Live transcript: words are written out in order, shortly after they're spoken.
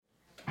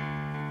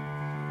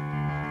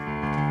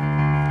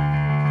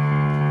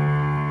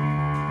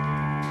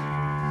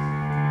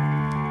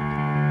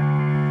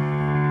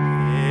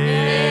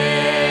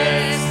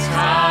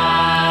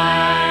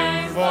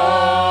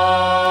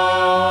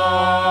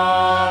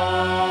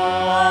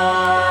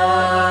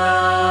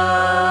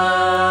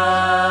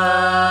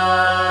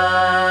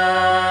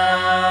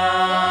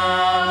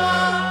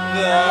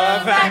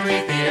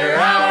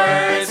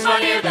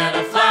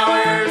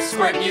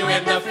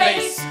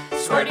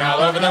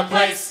the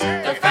place,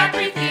 the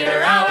Factory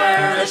Theater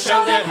Hour, a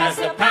show that has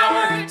the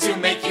power to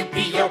make you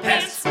pee your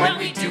pants when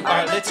we do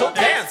our little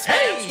dance.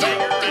 Hey,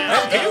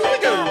 and here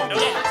we go. One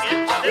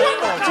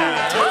more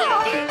time.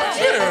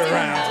 Get her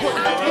around.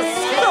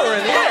 Throw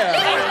in the air.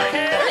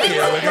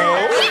 Here we go.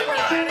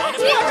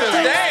 Just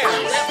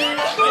dance.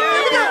 Here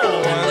we go.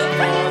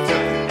 One more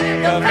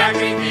time. The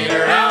Factory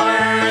Theater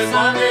Hour is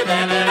longer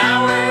than an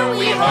hour.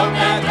 We hope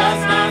that does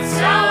not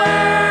sour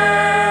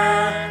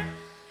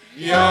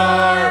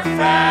your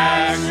Factory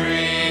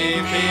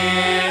Theater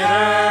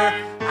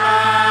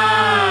Hour.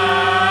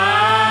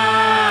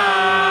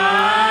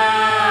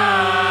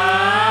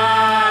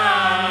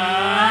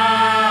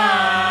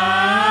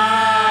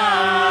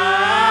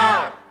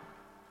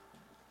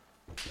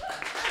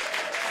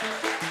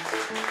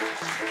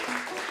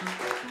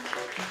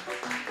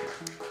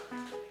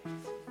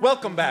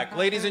 Welcome back,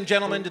 ladies and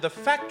gentlemen, to the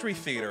Factory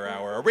Theater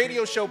Hour, a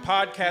radio show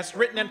podcast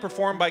written and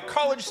performed by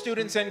college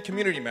students and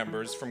community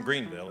members from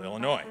Greenville,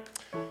 Illinois.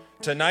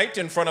 Tonight,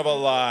 in front of a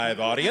live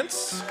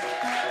audience,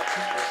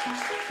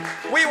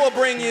 we will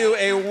bring you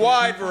a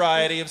wide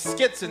variety of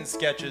skits and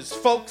sketches,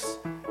 folks,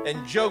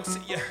 and jokes.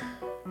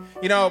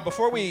 You know,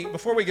 before we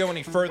go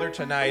any further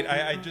tonight,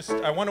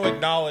 I want to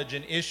acknowledge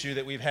an issue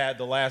that we've had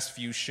the last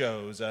few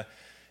shows.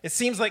 It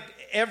seems like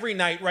every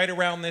night right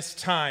around this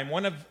time,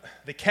 one of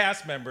the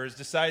cast members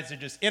decides to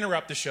just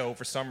interrupt the show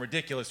for some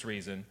ridiculous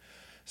reason.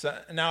 So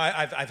now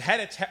I've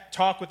had a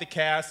talk with the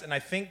cast, and I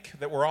think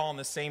that we're all on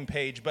the same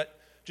page, but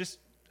just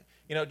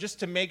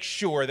to make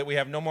sure that we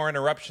have no more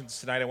interruptions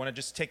tonight, I want to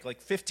just take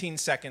like 15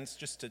 seconds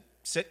just to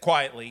sit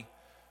quietly,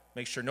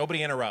 make sure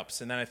nobody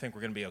interrupts, and then I think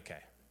we're going to be okay.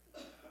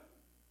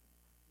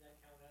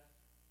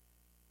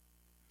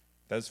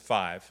 That's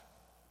 5.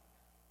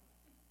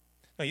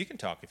 No, you can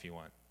talk if you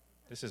want.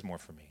 This is more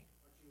for me.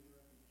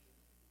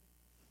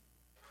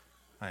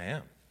 I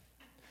am.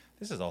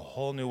 This is a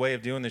whole new way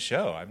of doing the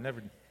show. I've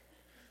never...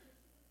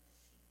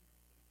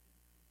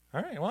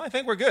 All right, well, I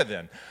think we're good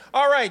then.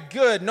 All right,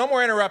 good. No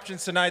more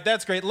interruptions tonight.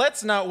 That's great.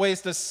 Let's not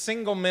waste a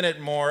single minute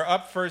more.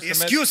 Up first...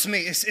 Excuse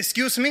me.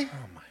 Oh,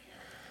 my...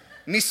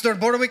 Mr.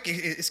 Borwick,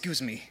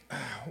 excuse me.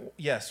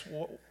 Yes.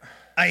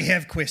 I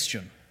have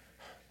question.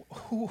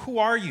 Who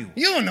are you?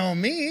 You know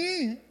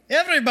me.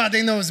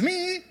 Everybody knows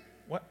me.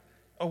 What?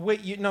 Oh,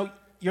 wait,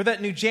 you're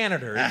that new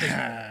janitor.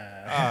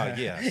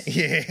 Yes.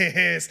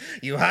 Yes.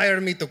 You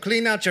hired me to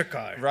clean out your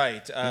car.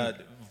 Right.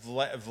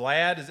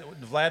 Vlad, is it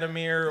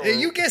Vladimir? Or...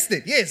 You guessed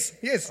it. Yes.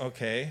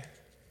 Okay.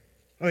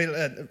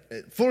 Well,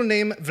 full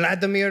name,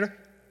 Vladimir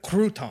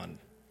Crouton.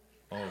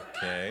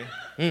 Okay.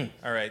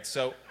 All right.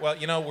 So, well,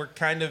 we're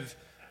kind of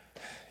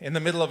in the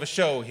middle of a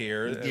show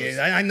here.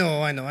 Yeah, I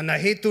know. And I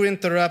hate to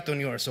interrupt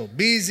when you are so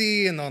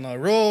busy and on a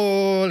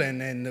roll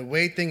and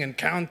waiting and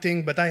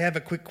counting, but I have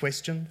a quick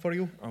question for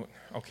you. Oh,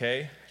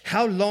 okay.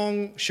 How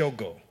long show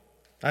go?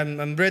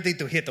 I'm ready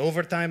to hit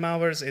overtime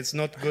hours. It's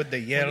not good to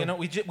yell. Well,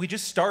 we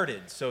just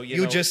started, so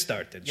you just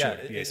started. Yeah,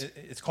 sure, yes.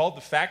 It's called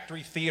the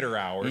Factory Theater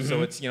Hour. Mm-hmm.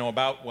 So it's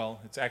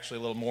it's actually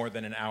a little more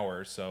than an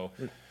hour. So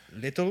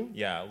little?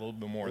 Yeah, a little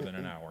bit more than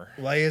an hour.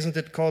 Why isn't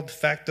it called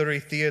Factory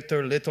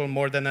Theater little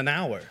more than an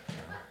hour?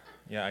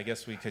 Yeah, I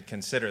guess we could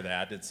consider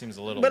that. It seems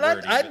a little but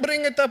wordy. I'd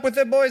bring it up with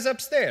the boys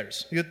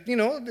upstairs. You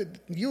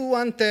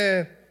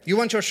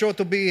want your show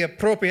to be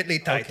appropriately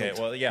titled.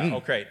 Okay, well, yeah,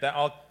 okay.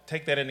 I'll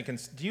take that into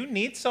consideration. Do you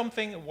need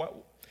something? What?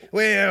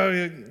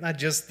 Well, I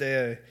just,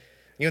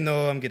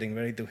 I'm getting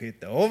ready to hit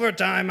the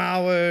overtime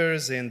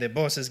hours, and the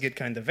bosses get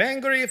kind of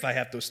angry if I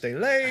have to stay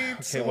late.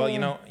 Okay, so.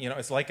 well,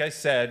 it's like I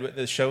said,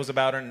 the show's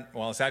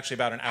it's actually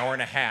about an hour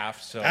and a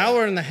half. So.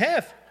 Hour and a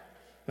half?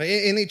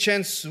 Any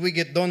chance we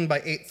get done by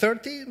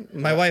 8:30?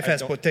 My wife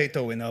has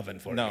potato in oven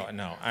for me.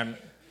 No,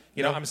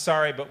 I'm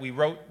sorry, but we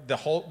wrote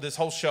this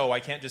whole show. I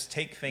can't just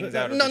take things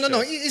out of the show.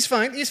 No, it's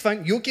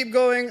fine. You keep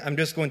going. I'm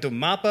just going to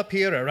mop up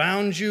here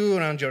around you,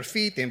 around your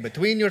feet, in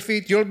between your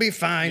feet. You'll be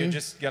fine. You're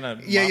just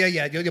gonna...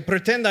 Yeah. You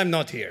pretend I'm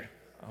not here.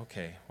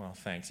 Okay, well,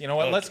 thanks. You know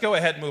what? Okay. Let's go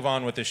ahead and move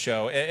on with the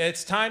show.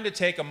 It's time to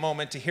take a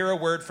moment to hear a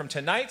word from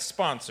tonight's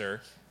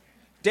sponsor,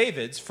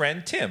 David's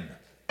friend Tim.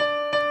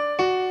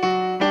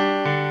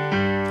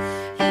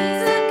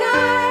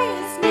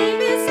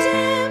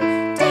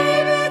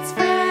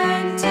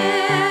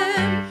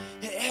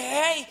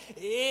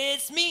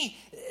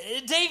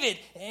 David,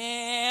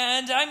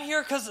 and I'm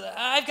here because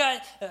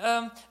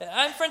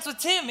I'm friends with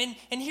Tim,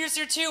 and he's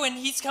here too, and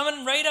he's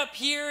coming right up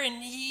here,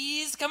 and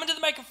he's coming to the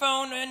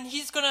microphone, and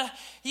he's got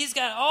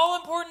all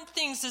important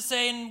things to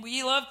say, and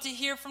we love to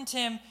hear from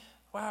Tim.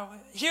 Wow,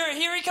 here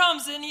he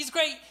comes, and he's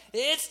great.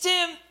 It's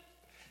Tim.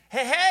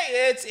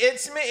 Hey,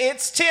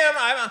 it's Tim.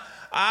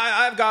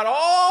 I've got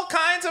all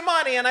kinds of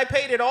money, and I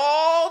paid it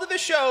all to the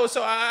show,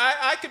 so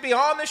I could be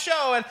on the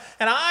show, and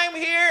I'm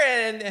here,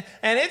 and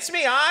it's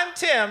me. I'm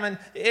Tim, and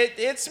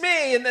it's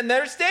me, and then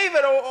there's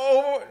David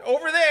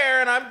over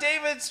there, and I'm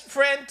David's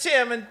friend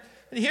Tim, and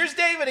here's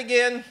David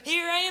again.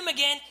 Here I am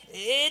again.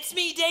 It's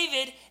me,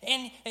 David,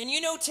 and you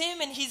know Tim,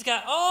 and he's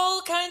got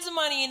all kinds of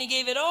money, and he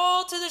gave it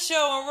all to the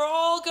show, and we're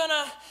all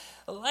gonna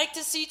like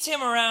to see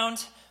Tim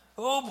around.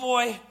 Oh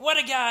boy, what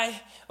a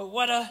guy.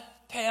 What a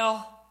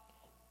pale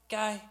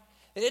guy.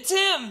 It's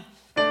him.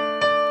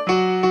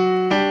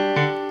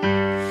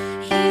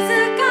 He's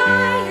a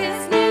guy,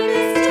 his name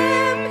is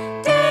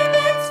Tim.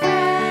 David's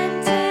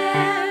friend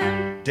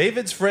Tim.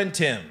 David's friend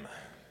Tim.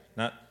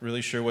 Not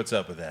really sure what's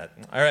up with that.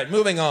 All right,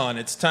 moving on.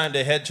 It's time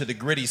to head to the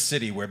gritty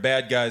city where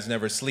bad guys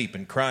never sleep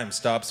and crime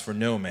stops for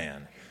no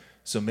man.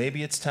 So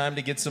maybe it's time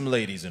to get some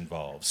ladies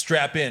involved.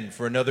 Strap in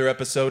for another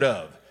episode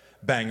of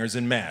Bangers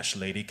and Mash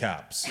Lady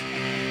Cops.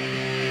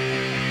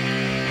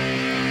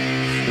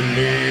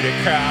 Lady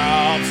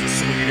cops,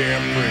 sweet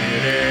and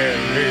pretty.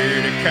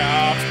 Lady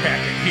cops,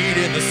 packing heat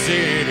in the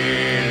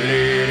city.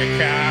 Lady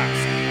cops,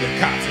 the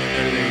cops and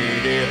the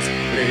ladies.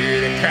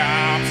 Lady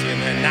cops in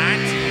the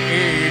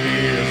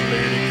 1980s.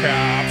 Lady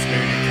cops,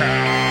 lady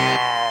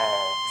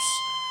cops.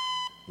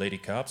 Lady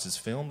Cops is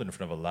filmed in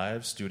front of a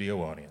live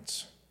studio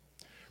audience.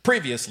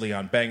 Previously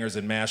on Bangers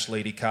and Mash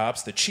Lady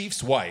Cops, the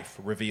chief's wife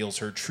reveals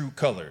her true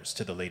colors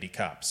to the lady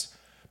cops.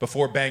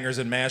 Before Bangers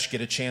and Mash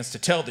get a chance to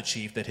tell the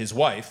chief that his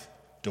wife,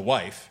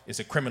 DeWife, is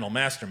a criminal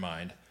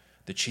mastermind,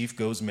 the chief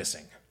goes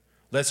missing.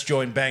 Let's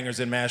join Bangers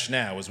and Mash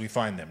now as we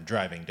find them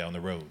driving down the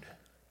road.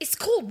 It's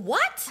called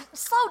what?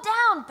 Slow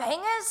down,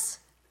 Bangers.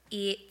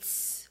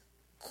 It's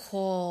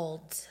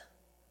called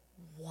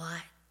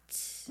what?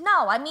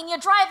 No, I mean you're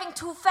driving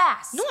too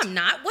fast. No, I'm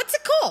not. What's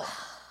it called?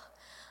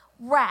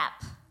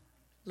 Rap.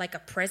 Like a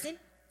present?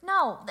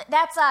 No,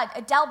 that's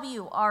a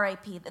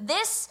W-R-A-P.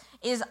 This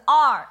is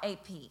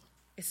R-A-P.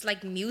 It's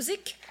like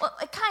music? Well,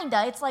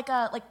 kinda. It's like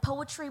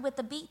poetry with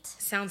a beat.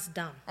 Sounds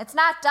dumb. It's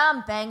not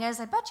dumb, Bangers.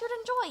 I bet you'd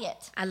enjoy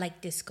it. I like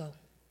disco.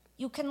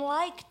 You can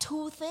like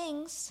two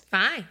things.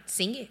 Fine,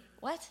 sing it.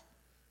 What?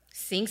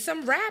 Sing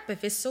some rap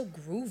if it's so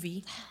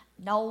groovy.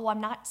 No, I'm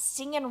not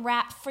singing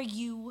rap for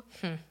you.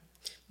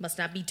 Must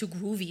not be too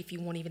groovy if you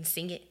won't even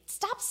sing it.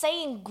 Stop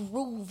saying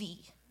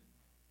groovy.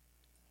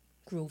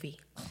 Groovy.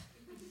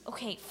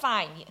 Okay,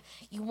 fine.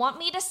 You want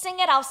me to sing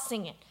it? I'll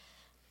sing it.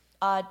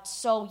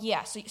 So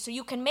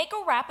you can make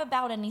a rap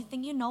about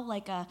anything, you know,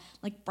 like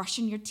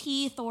brushing your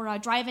teeth or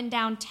driving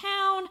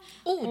downtown.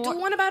 Oh, do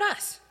one about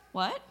us.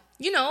 What?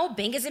 You know,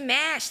 Bangers and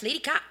Mash, Lady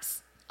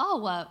Cops.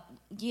 Oh,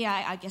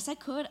 yeah, I guess I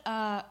could.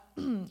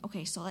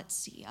 Okay, so let's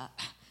see.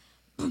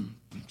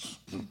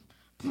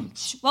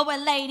 Well,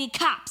 we're lady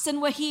cops, and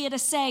we're here to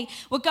say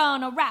we're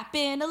gonna rap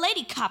in a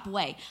lady cop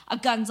way. Our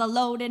guns are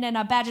loaded and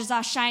our badges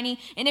are shiny,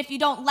 and if you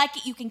don't like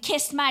it, you can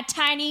kiss my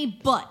tiny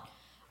butt.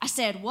 I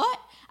said, what?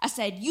 I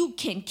said, you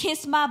can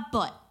kiss my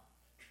butt.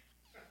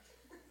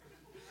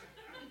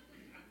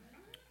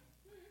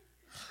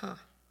 Huh.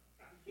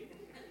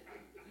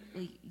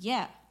 Well,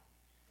 yeah.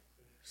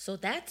 So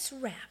that's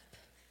rap.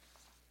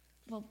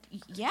 Well,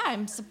 yeah,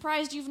 I'm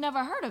surprised you've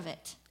never heard of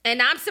it. And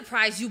I'm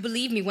surprised you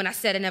believed me when I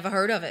said I never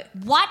heard of it.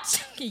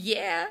 What?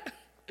 Yeah.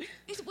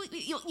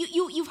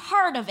 You've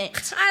heard of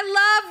it.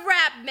 I love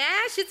rap,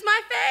 Mash. It's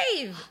my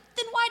fave.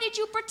 Then why did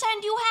you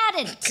pretend you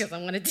hadn't? Because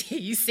I wanted to hear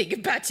you sing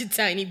about your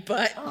tiny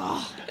butt.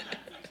 Oh.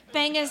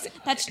 Bangers,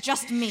 that's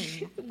just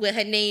me. Well,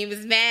 her name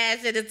is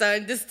Mash and it's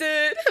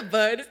understood. Her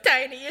butt is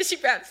tiny and she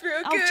raps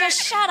real good. Oh,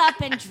 just shut up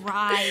and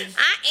drive.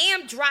 I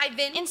am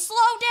driving. And slow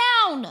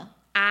down.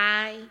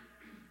 I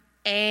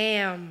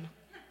am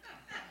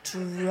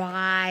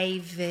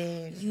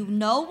driving. You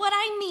know what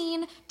I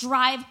mean.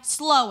 Drive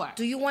slower.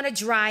 Do you want to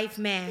drive,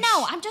 Mash?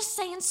 No, I'm just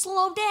saying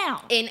slow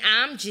down. And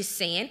I'm just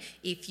saying,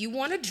 if you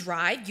want to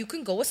drive, you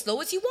can go as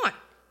slow as you want.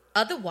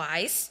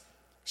 Otherwise,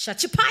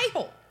 shut your pie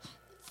hole.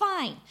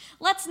 Fine.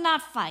 Let's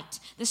not fight.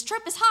 This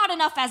trip is hard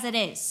enough as it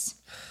is.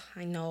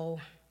 I know.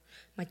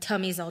 My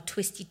tummy's all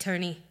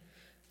twisty-turny.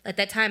 Like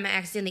that time I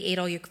accidentally ate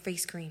all your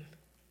face cream.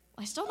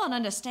 I still don't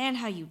understand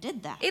how you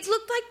did that. It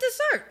looked like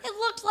dessert. It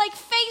looked like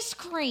face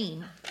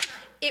cream.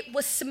 It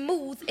was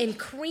smooth and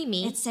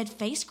creamy. It said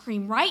face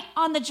cream right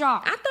on the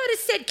jar. I thought it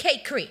said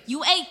cake cream.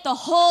 You ate the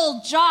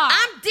whole jar.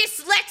 I'm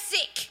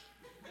dyslexic.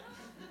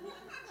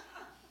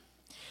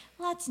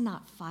 Let's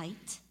not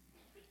fight.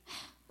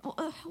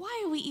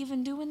 Why are we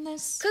even doing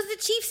this? Because the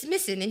chief's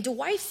missing and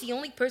DeWife's the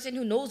only person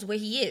who knows where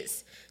he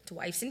is.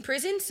 DeWife's in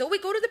prison, so we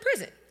go to the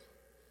prison.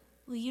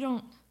 Well,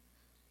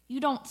 you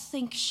don't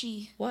think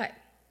she... What?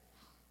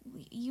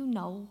 You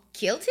know.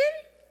 Killed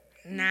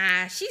him?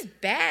 Nah, she's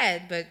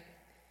bad, but...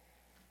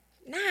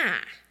 Nah.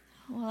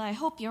 Well, I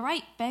hope you're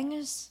right,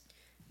 Bangers.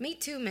 Me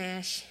too,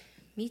 Mash.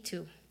 Me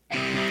too.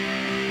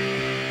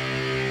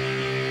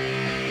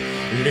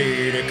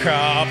 Lady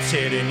cops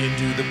heading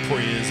into the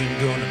prison,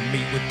 gonna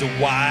meet with the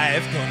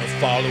wife, gonna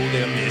follow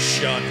their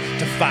mission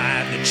to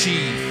find the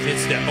chief.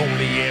 It's their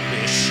only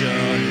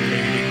ambition.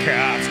 Lady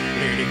cops,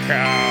 lady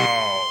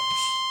cops.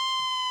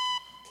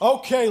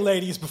 Okay,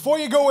 ladies, before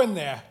you go in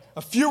there,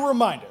 a few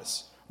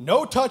reminders.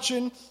 No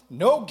touching,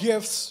 no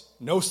gifts,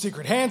 no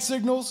secret hand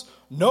signals,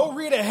 no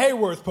Rita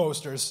Hayworth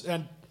posters,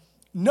 and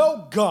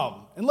no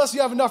gum, unless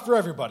you have enough for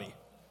everybody.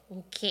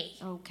 Okay.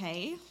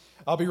 Okay.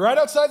 I'll be right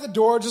outside the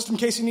door just in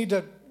case you need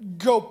to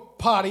go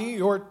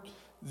potty or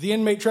the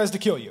inmate tries to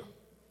kill you.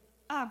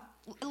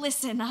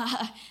 Listen,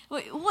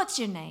 what's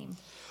your name?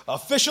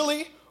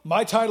 Officially,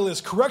 My title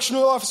is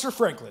Correctional Officer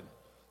Franklin.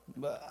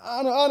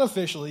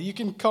 Unofficially, you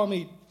can call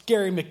me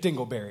Gary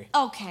McDingleberry.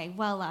 Okay,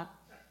 well,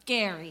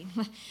 Gary,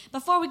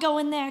 before we go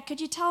in there, could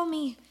you tell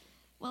me,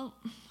 well,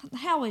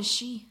 how is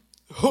she?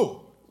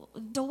 Who?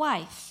 The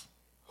wife.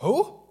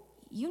 Who?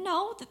 You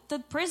know, the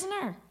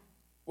prisoner.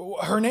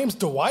 Her name's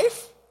the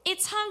wife?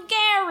 It's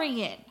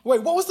Hungarian.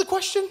 Wait, what was the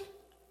question?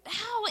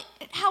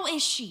 How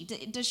is she?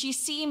 Does she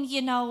seem,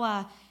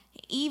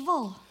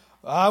 evil?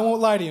 I won't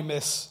lie to you,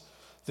 miss.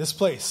 This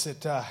place,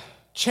 it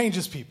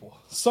changes people.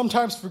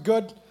 Sometimes for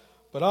good,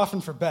 but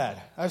often for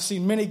bad. I've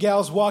seen many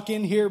gals walk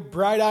in here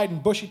bright-eyed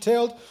and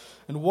bushy-tailed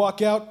and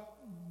walk out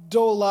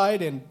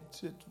dull-eyed and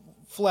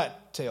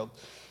flat-tailed.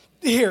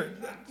 Here,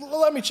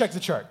 let me check the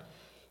chart.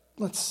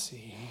 Let's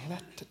see.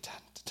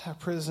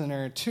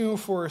 Prisoner 2,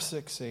 4,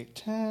 6, 8,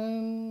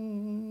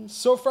 10.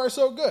 So far,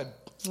 so good.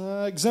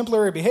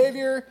 Exemplary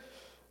behavior.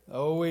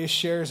 Always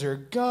shares her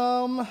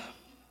gum.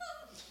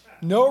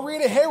 No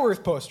Rita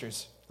Hayworth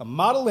posters. A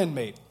model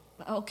inmate.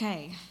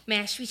 Okay.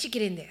 Mash, we should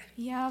get in there.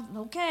 Yeah,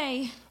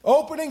 okay.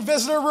 Opening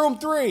visitor room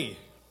 3.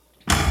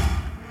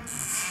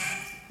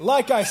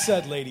 Like I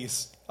said,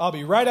 ladies, I'll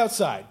be right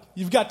outside.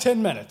 You've got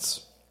 10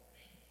 minutes.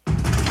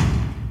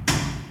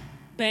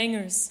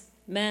 Bangers.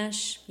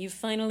 Mash, you've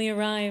finally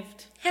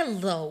arrived.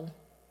 Hello,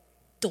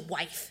 the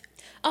wife.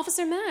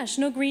 Officer Mash,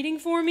 no greeting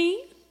for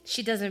me?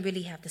 She doesn't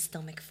really have the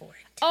stomach for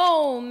it.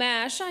 Oh,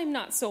 Mash, I'm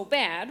not so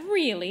bad.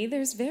 Really,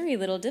 there's very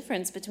little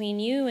difference between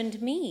you and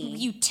me.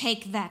 You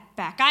take that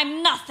back.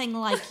 I'm nothing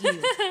like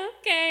you.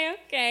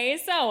 Okay.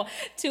 So,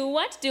 to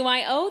what do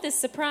I owe this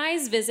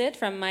surprise visit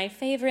from my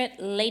favorite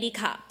lady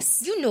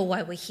cops? You know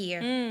why we're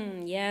here.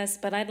 Yes,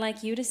 but I'd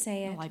like you to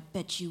say it. Oh, I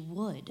bet you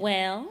would.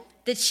 Well?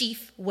 The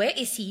chief, where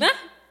is he?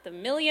 The $1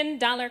 million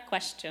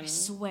question. I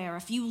swear,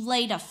 if you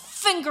laid a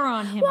finger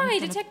on him... Why,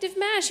 Detective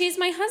Mash, he's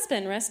my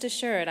husband. Rest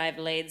assured, I've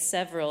laid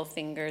several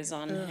fingers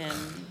on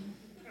him.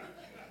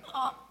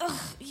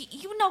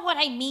 You know what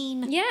I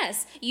mean.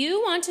 Yes,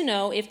 you want to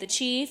know if the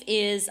chief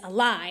is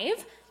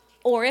alive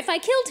or if I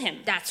killed him.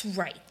 That's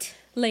right.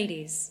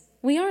 Ladies,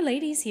 we are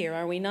ladies here,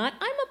 are we not?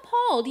 I'm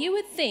appalled. You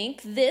would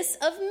think this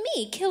of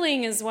me,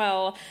 killing as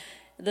well.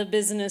 The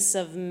business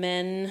of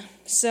men,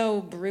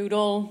 so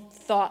brutal,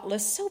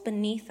 thoughtless, so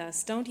beneath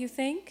us, don't you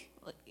think?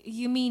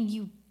 You mean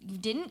you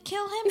didn't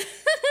kill him?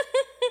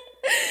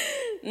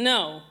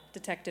 No,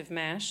 Detective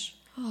Mash.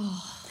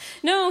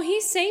 No,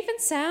 he's safe and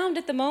sound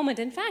at the moment.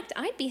 In fact,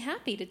 I'd be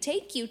happy to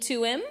take you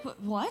to him.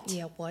 What?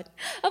 Yeah, what?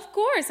 Of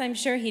course, I'm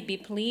sure he'd be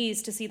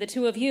pleased to see the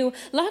two of you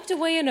locked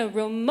away in a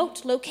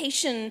remote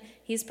location.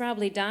 He's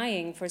probably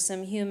dying for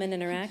some human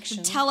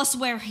interaction. Tell us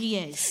where he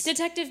is.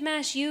 Detective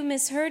Mash, you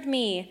misheard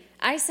me.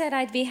 I said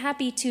I'd be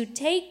happy to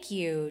take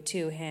you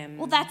to him.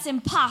 Well, that's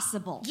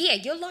impossible. Yeah,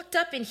 you're locked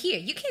up in here.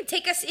 You can't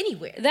take us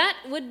anywhere. That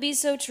would be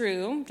so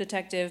true,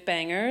 Detective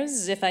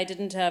Bangers, if I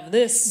didn't have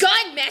this.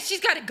 Gun, Mash!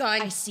 She's got a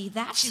gun. I see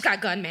that. She's got a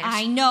gun, Mash.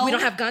 I know. We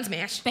don't have guns,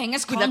 Mash.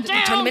 Bangers, We calm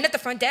down. turn them in at the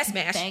front desk,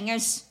 Mash.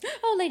 Bangers.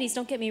 Oh, ladies,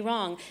 don't get me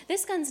wrong.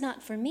 This gun's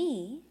not for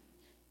me.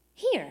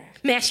 Here.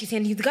 Mash, she's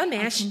handing you the gun,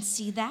 Mash. I can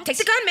see that. Take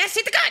the gun, Mash.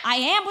 Take the gun. I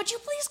am. Would you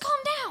please calm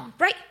down?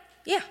 Right.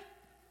 Yeah.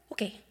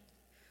 Okay.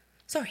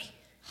 Sorry.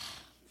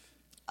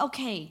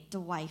 Okay, the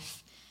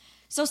wife.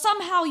 So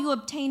somehow you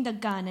obtained a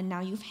gun and now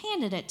you've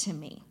handed it to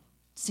me.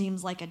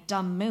 Seems like a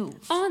dumb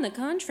move. On the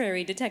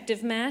contrary,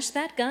 Detective Mash,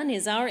 that gun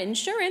is our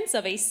insurance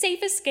of a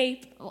safe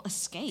escape. Well,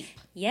 escape?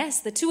 Yes,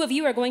 the two of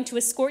you are going to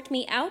escort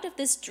me out of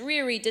this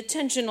dreary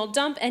detentional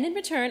dump, and in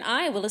return,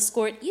 I will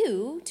escort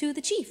you to the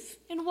chief.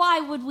 And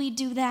why would we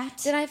do that?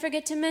 Did I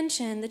forget to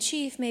mention the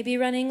chief may be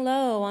running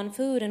low on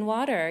food and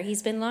water?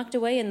 He's been locked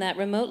away in that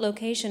remote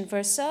location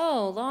for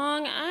so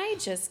long, I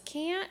just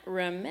can't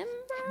remember.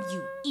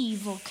 You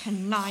evil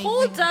conniving...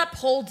 Hold up.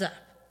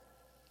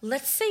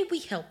 Let's say we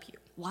help you.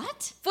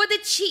 What? For the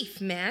chief,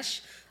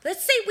 Mash.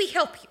 Let's say we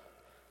help you.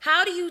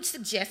 How do you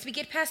suggest we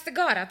get past the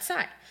guard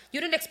outside?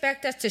 You don't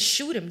expect us to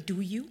shoot him,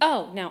 do you?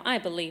 Oh, now I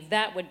believe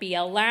that would be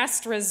a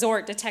last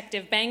resort,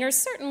 Detective Bangers.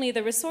 Certainly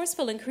the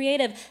resourceful and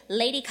creative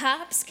lady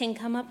cops can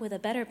come up with a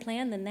better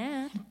plan than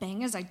that.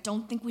 Bangers, I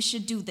don't think we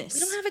should do this. We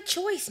don't have a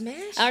choice,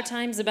 Mash. Our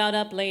time's about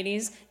up,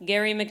 ladies.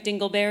 Gary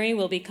McDingleberry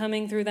will be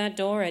coming through that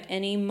door at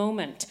any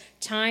moment.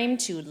 Time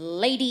to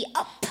lady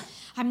up.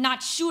 I'm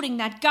not shooting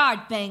that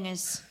guard,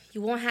 Bangers.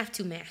 You won't have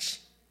to, Mash.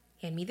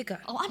 Hand me the gun.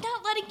 Oh, I'm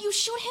not letting you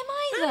shoot him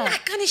either. I'm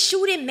not gonna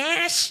shoot him,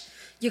 Mash.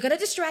 You're gonna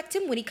distract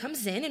him when he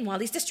comes in, and while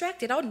he's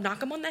distracted, I'll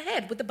knock him on the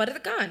head with the butt of the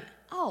gun.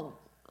 Oh,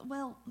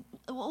 well,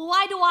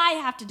 why do I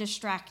have to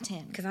distract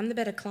him? Because I'm the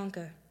better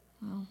clunker.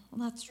 Oh,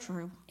 well, that's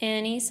true.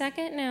 Any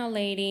second now,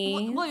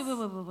 ladies. Wait.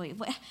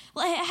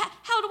 Well,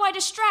 how do I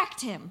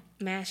distract him?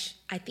 Mash,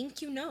 I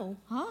think you know.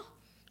 Huh?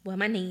 Well,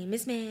 my name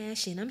is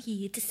Mash, and I'm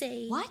here to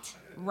say... What?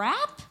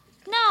 Rap?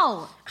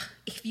 No.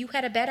 If you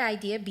had a better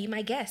idea, be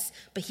my guest.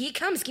 But here it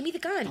comes. Give me the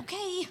gun.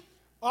 Okay.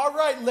 All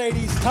right,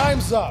 ladies,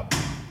 time's up.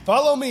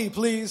 Follow me,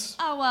 please.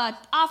 Oh,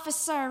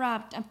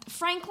 Officer,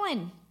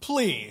 Franklin.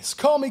 Please,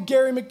 call me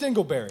Gary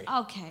McDingleberry.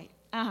 Okay.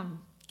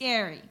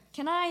 Gary.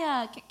 Can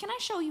I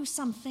show you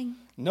something?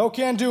 No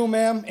can do,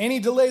 ma'am. Any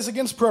delays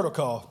against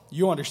protocol.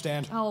 You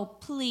understand. Oh,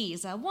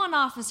 please, one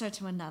officer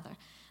to another.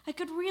 I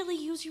could really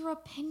use your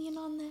opinion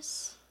on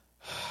this.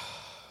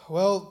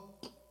 Well,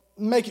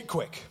 make it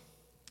quick.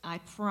 I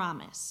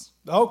promise.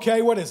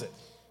 Okay, what is it?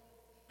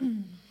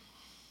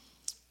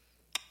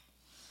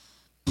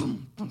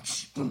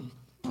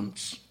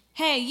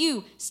 Hey,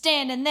 you,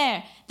 standing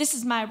there. This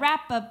is my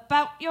rap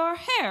about your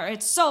hair.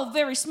 It's so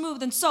very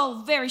smooth and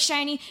so very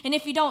shiny, and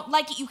if you don't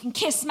like it, you can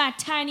kiss my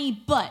tiny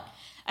butt.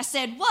 I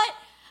said, what?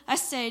 I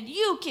said,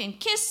 you can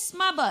kiss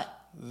my butt.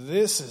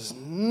 This is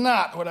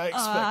not what I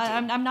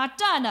expected. I'm not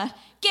done.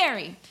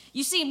 Gary,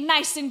 you seem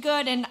nice and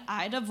good, and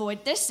I'd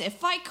avoid this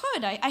if I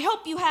could. I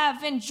hope you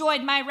have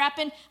enjoyed my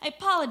rapping. I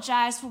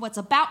apologize for what's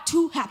about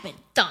to happen.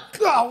 Dunk.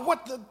 Oh,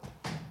 what the...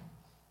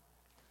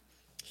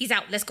 He's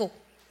out. Let's go.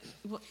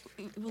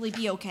 Will he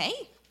be okay?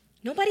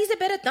 Nobody's a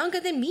better dunker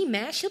than me,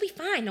 Mash. He'll be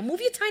fine. Now move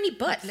your tiny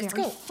butt. Let's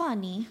Very go.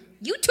 funny.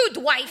 You too,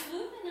 Dwight.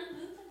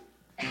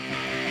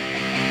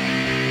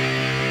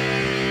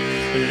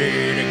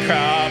 Lady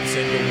cops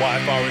and your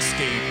wife are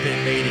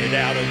escaping, made it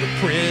out of the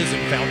prison,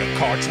 found a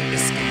car to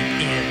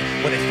escape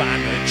in. When they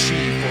find the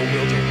chief, or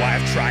will your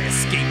wife try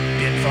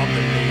escaping from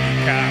the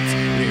lady cops?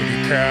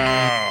 Lady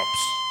cops.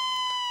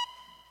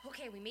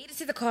 Okay, we made it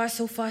to the car.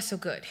 So far, so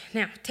good.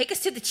 Now, take us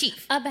to the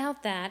chief.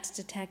 About that,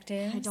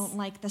 detectives. I don't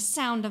like the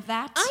sound of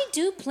that. I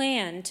do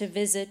plan to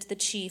visit the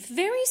chief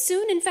very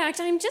soon. In fact,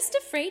 I'm just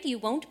afraid you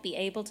won't be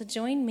able to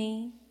join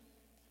me.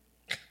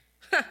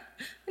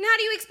 And how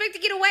do you expect to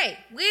get away?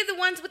 We're the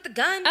ones with the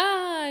gun.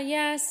 Ah,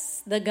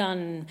 yes, the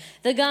gun.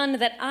 The gun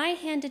that I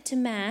handed to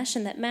Mash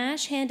and that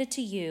Mash handed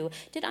to you.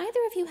 Did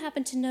either of you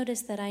happen to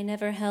notice that I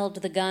never held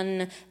the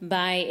gun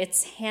by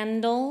its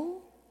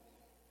handle?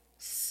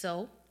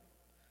 So?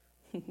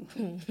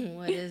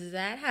 What does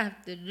that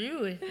have to do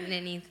with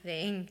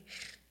anything?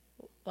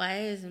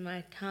 Why is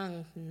my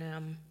tongue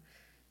numb?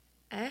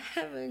 I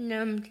have a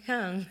numb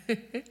tongue.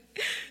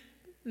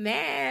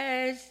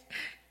 Mash,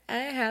 I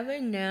have a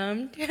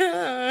numb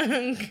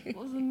tongue.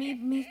 Well,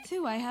 me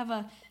too. I have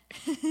a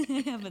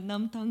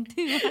numb tongue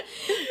too.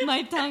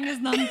 My tongue is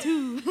numb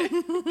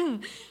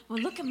too. Well,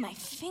 look at my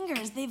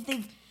fingers.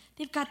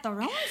 They've got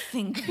their own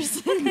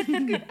fingers.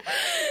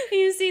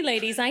 You see,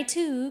 ladies, I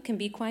too can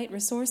be quite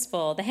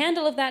resourceful. The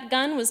handle of that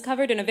gun was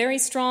covered in a very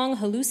strong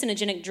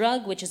hallucinogenic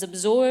drug which is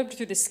absorbed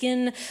through the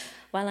skin.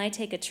 While I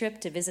take a trip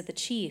to visit the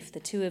chief,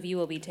 the two of you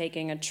will be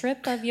taking a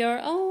trip of your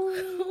own.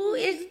 Who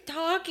is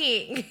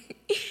talking?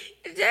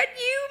 Is that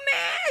you,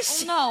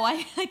 Mash? Oh, no,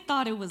 I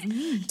thought it was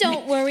me.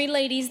 Don't worry,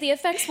 ladies. The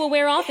effects will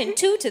wear off in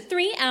 2 to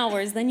 3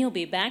 hours. Then you'll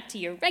be back to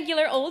your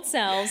regular old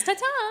selves.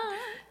 Ta-ta!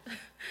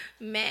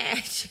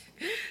 Mash,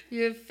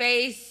 your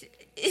face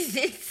is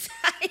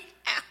inside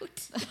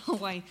out.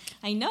 Oh,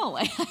 I know.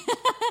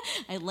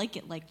 I like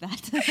it like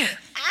that. Okay.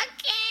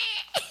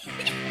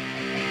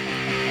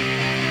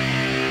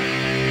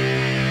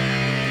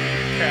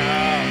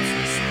 Cops,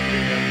 this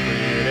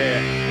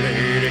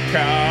lady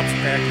cops,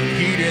 packing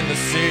heat in the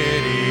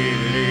city.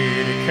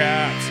 Lady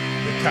cops,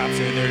 the cops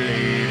and their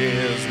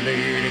ladies.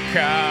 Lady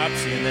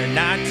cops in the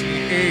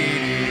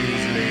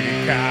 1980s.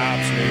 Lady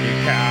cops,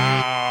 lady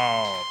cops.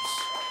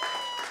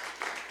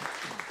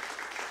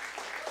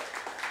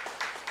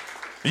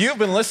 You've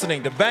been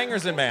listening to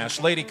Bangers and Mash,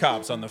 Lady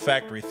Cops on the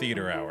Factory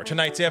Theater Hour.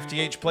 Tonight's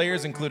FTH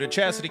players included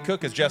Chastity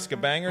Cook as Jessica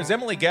Bangers,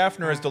 Emily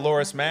Gaffner as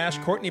Dolores Mash,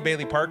 Courtney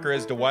Bailey Parker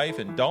as DeWife,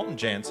 and Dalton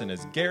Jansen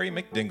as Gary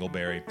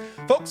McDingleberry.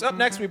 Folks, up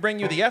next we bring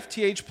you the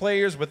FTH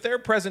players with their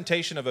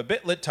presentation of a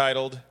bitlet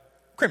titled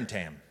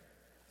Crimtam.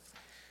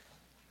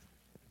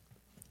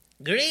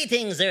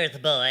 Greetings,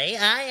 Earth Boy.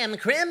 I am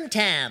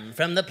Crimtam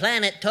from the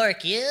planet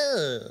Torque.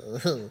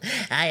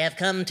 I have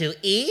come to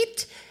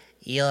eat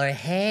your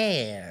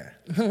hair.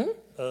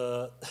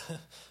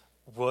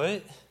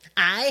 What?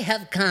 I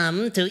have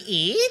come to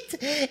eat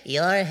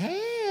your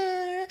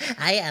hair.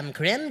 I am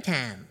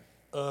Crimtam.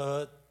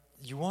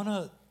 You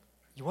wanna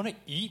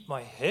eat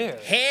my hair?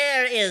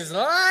 Hair is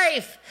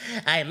life.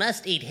 I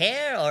must eat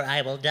hair or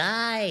I will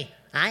die.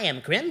 I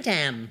am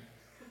Crimtam.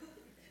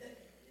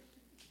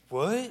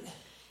 What?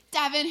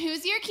 Devin,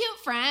 who's your cute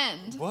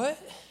friend? What?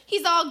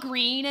 He's all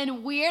green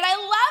and weird. I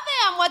love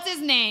him. What's his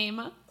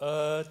name?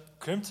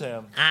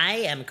 Crimtam. I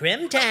am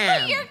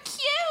Crimtam. You're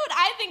cute.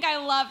 I think I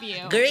love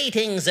you.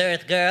 Greetings,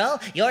 Earth Girl.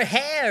 Your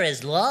hair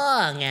is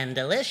long and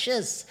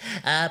delicious.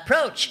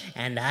 Approach,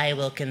 and I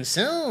will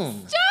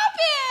consume. Stop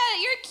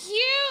it. You're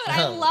cute.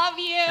 I Oh, love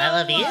you. I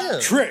love you.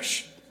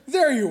 Trish,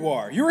 there you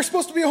are. You were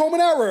supposed to be home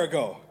an hour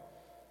ago.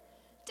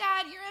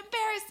 Dad, you're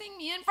embarrassing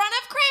me in front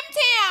of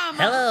Crimtam.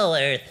 Hello,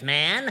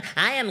 Earthman.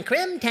 I am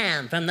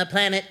Crimtam from the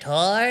planet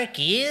Torque.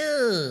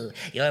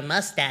 Your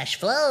mustache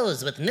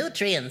flows with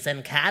nutrients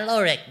and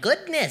caloric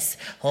goodness.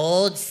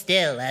 Hold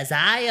still as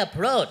I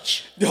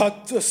approach.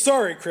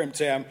 Sorry,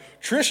 Crimtam.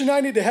 Trish and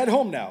I need to head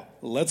home now.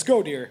 Let's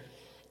go, dear.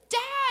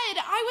 Dad,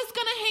 I was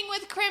going to hang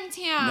with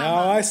Crimtam.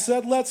 Now I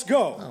said let's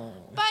go.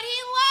 But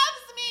he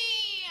loves me.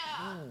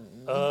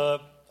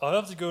 I'll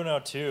have to go now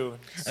too.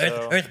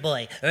 So. Earth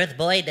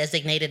Boy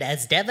designated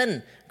as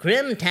Devon.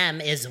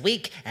 Grimtam is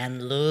weak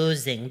and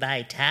losing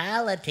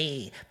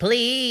vitality.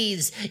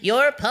 Please,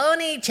 your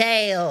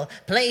ponytail,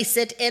 place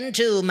it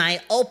into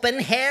my open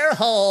hair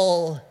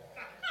hole.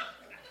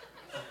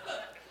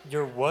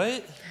 Your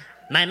what?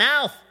 My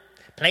mouth.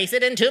 Place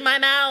it into my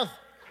mouth.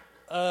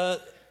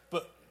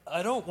 But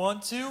I don't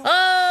want to.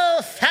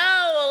 Oh,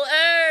 foul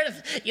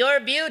Earth! Your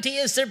beauty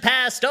is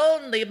surpassed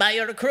only by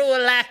your cruel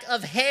lack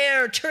of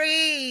hair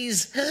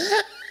trees.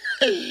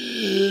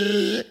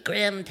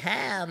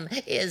 Grimtam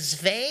is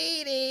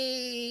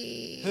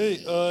fading.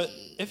 Hey,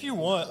 if you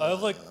want, I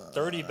have like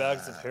 30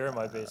 bags of hair in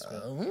my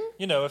basement.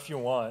 You know, if you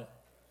want.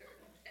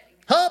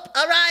 Hope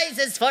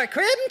arises for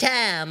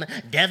Grimtam.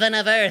 Devon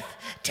of Earth,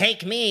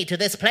 take me to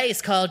this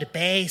place called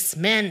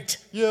Basement.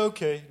 Yeah,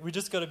 okay. We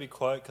just gotta be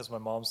quiet because my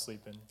mom's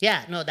sleeping.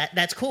 Yeah, no,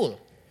 that's cool.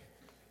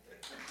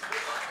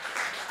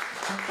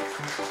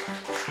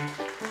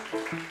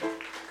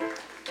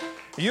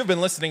 You've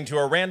been listening to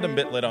a random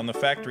bitlet on the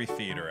Factory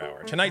Theater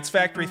Hour. Tonight's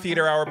Factory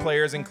Theater Hour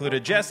players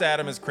included Jess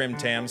Adam as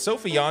Crimtam,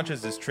 Sophie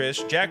Yonches as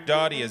Trish, Jack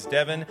Dowdy as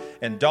Devon,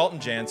 and Dalton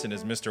Jansen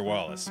as Mr.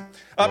 Wallace.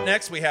 Up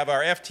next, we have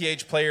our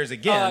FTH players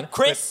again.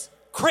 Chris!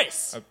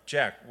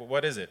 Jack,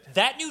 what is it?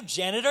 That new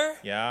janitor?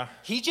 Yeah?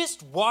 He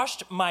just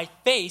washed my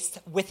face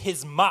with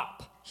his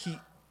mop.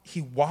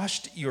 He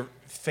washed your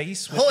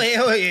face with...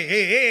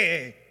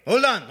 Hey.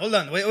 Hold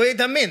on. Wait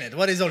a minute.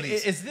 What is all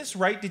this? Is this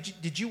right?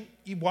 Did you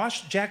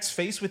wash Jack's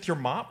face with your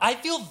mop? I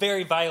feel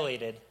very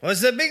violated.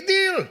 What's the big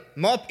deal?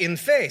 Mop in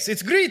face.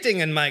 It's greeting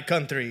in my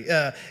country.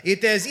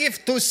 It as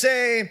if to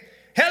say,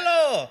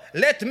 hello,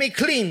 let me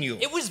clean you.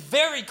 It was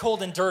very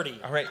cold and dirty.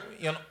 All right.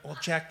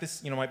 Jack,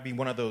 this, might be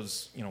one of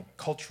those,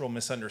 cultural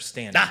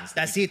misunderstandings.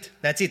 That's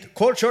it.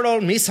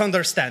 Cultural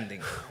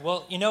misunderstanding.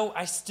 Well,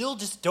 I still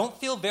just don't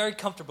feel very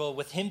comfortable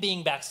with him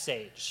being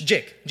backstage.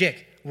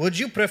 Jack, would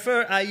you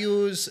prefer I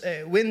use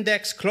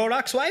Windex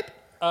Clorox wipe?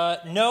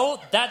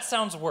 No, that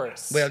sounds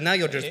worse. Well, now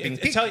you're just being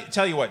picky.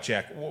 Tell you what,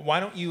 Jack. Why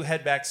don't you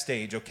head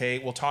backstage, okay?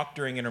 We'll talk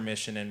during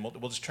intermission, and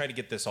we'll just try to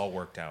get this all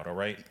worked out, all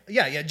right?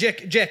 Yeah,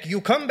 Jack, you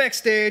come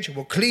backstage.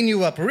 We'll clean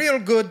you up real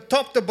good,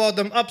 top to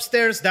bottom,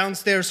 upstairs,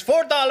 downstairs,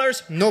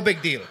 $4, no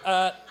big deal.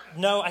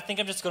 No, I think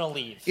I'm just going to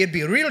leave. It'd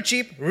be real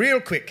cheap, real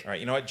quick. All right,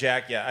 you know what,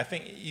 Jack? Yeah, I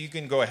think you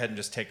can go ahead and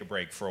just take a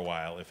break for a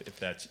while if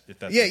that's.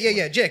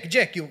 Yeah.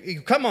 Jack,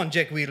 you come on,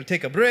 Jack. We'll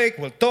take a break.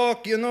 We'll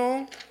talk.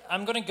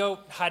 I'm going to go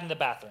hide in the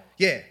bathroom.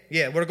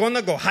 Yeah. We're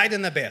gonna go hide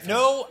in the bathroom.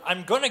 No,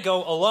 I'm going to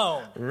go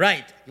alone.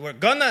 Right.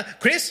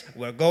 Chris,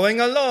 we're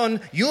going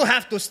alone. You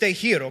have to stay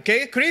here,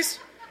 okay, Chris?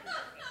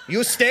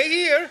 You stay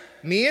here.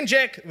 Me and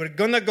Jack, we're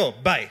gonna go.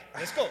 Bye.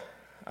 Let's go.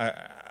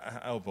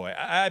 Oh boy,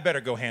 I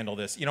better go handle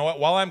this. You know what?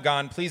 While I'm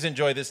gone, please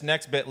enjoy this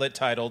next bitlet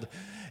titled,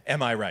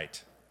 Am I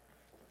Right?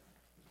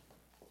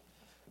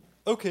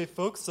 Okay,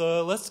 folks,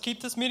 let's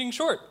keep this meeting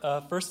short.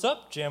 First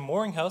up, Jan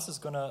Mooringhouse is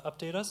going to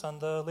update us on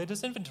the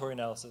latest inventory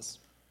analysis.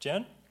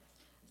 Jan?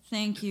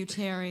 Thank you,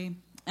 Terry.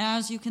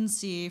 As you can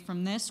see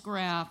from this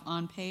graph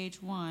on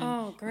page 1...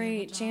 Oh,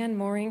 great. Jan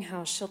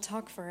Mooringhouse. She'll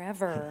talk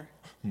forever.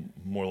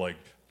 More like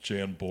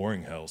Jan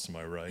Boringhouse, am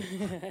I right?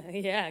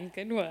 Yeah,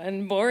 good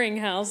one.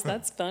 Boringhouse.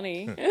 That's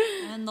funny.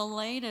 And the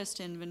latest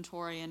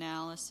inventory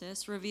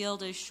analysis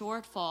revealed a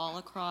shortfall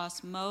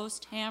across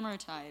most hammer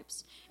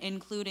types,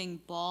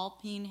 including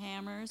ball-peen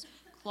hammers,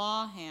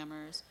 claw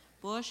hammers,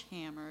 bush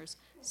hammers,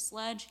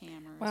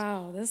 sledgehammers.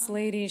 Wow, this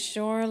lady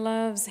sure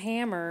loves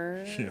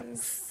hammers. Yeah.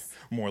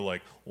 More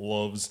like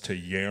loves to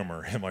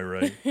yammer, am I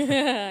right?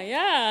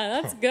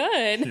 Yeah, that's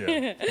good.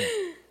 Yeah.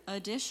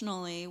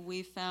 Additionally,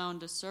 we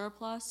found a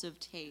surplus of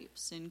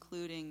tapes,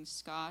 including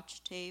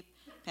Scotch tape,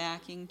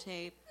 packing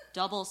tape,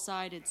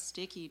 double-sided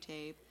sticky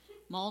tape,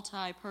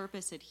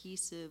 multi-purpose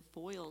adhesive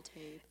foil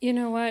tape. You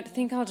know what? I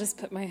think I'll just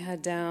put my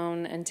head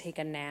down and take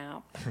a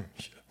nap.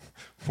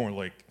 More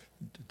like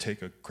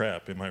take a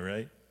crap, am I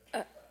right?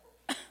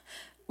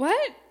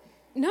 What?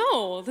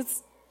 No,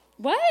 that's...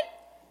 What?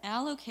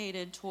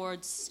 Allocated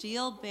towards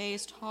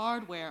steel-based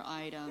hardware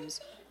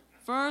items.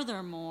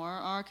 Furthermore,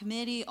 our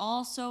committee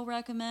also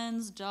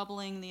recommends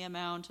doubling the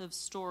amount of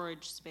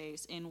storage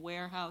space in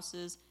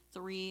warehouses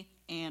 3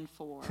 and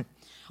 4.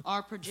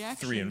 Our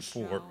projections 3 and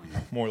 4. show...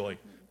 More like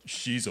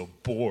she's a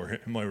bore,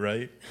 am I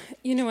right?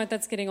 You know what?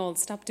 That's getting old.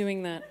 Stop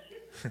doing that.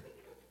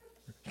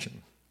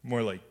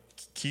 More like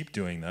keep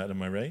doing that,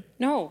 am I right?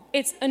 No,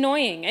 it's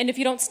annoying. And if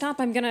you don't stop,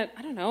 I'm gonna,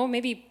 I don't know,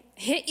 maybe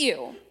hit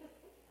you.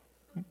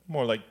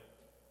 More like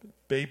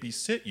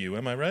babysit you,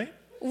 am I right?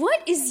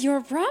 What is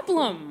your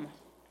problem?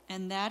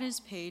 And that is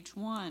page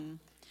 1.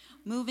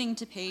 Moving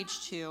to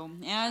page 2,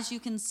 as you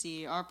can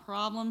see, our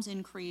problems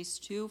increase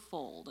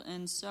twofold.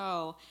 And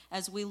so,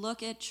 as we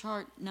look at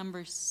chart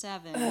number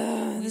 7...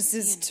 this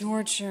is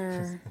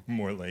torture.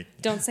 More like...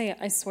 Don't say it,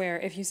 I swear.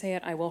 If you say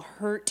it, I will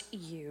hurt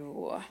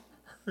you.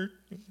 Hurt?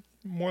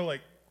 More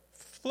like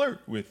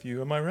flirt with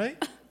you, am I right?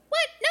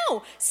 What?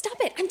 No! Stop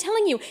it! I'm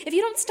telling you, if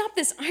you don't stop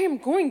this, I am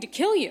going to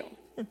kill you.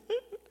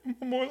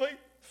 More like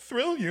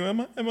thrill you,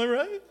 am I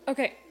right?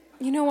 Okay,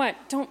 you know what?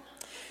 Don't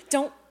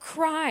Don't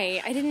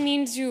cry. I didn't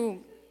mean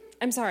to...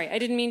 I'm sorry, I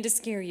didn't mean to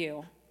scare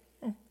you.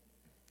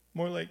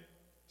 More like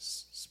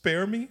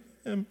spare me?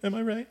 Am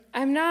I right?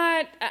 I'm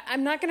not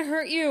gonna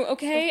hurt you,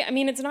 okay? I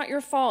mean, it's not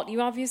your fault.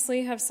 You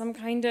obviously have some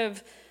kind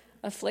of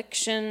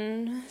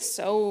affliction,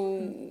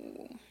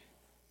 so...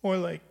 More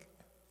like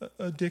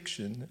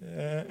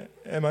addiction.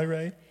 Am I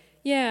right?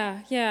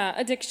 Yeah,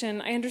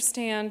 addiction. I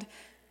understand.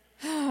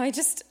 I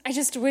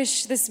just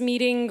wish this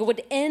meeting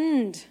would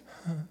end.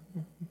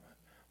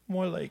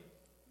 More like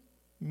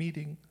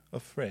meeting a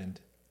friend.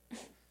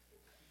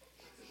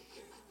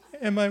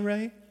 Am I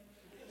right?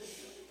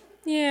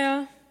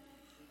 Yeah,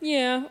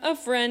 a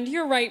friend.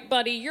 You're right,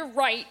 buddy. You're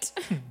right.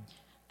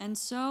 And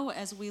so,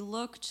 as we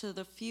look to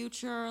the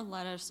future,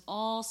 let us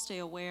all stay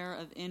aware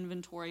of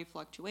inventory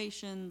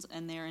fluctuations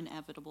and their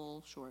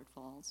inevitable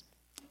shortfalls.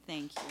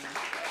 Thank you.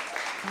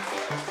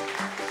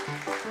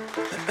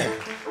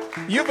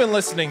 You've been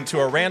listening to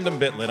a random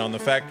bitlet on the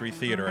Factory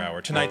Theater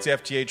Hour. Tonight's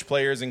FTH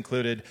players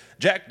included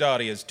Jack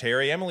Doughty as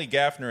Terry, Emily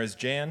Gaffner as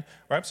Jan,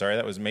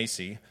 that was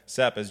Macy,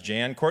 Sepp as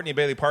Jan, Courtney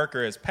Bailey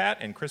Parker as Pat,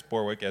 and Chris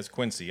Borwick as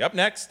Quincy. Up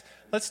next,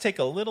 let's take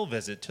a little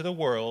visit to the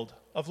world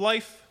of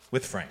Life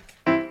with Frank.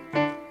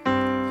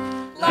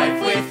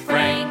 Life with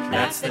Frank,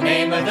 that's the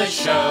name of the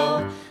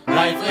show.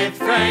 Life with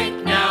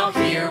Frank, now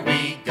here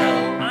we go.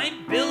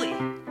 I'm Billy.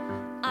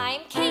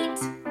 I'm Kate.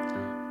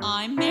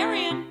 I'm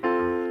Marion.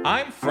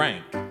 I'm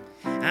Frank.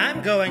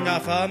 I'm going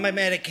off all my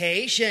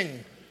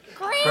medication.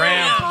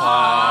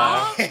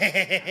 Grandpa.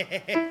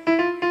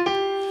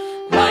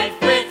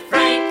 Life with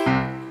Frank.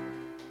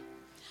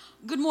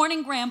 Good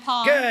morning,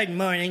 Grandpa. Good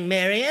morning,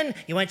 Marion.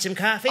 You want some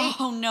coffee?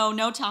 Oh,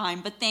 no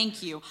time, but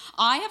thank you.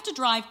 I have to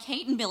drive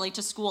Kate and Billy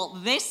to school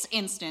this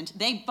instant.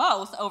 They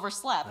both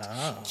overslept.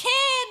 Oh.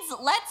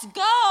 Kids, let's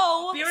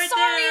go. Be right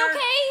Sorry, there.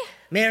 okay?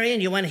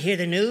 Marion, you want to hear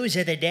the news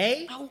of the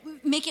day? Oh,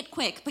 make it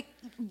quick, but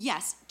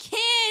yes,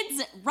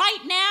 kids,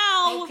 right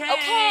now.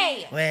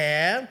 Okay.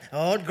 Well,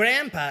 old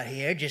Grandpa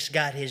here just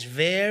got his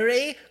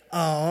very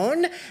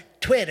own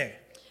Twitter.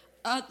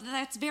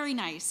 That's very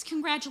nice.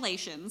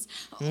 Congratulations.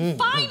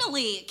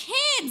 Finally,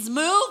 kids,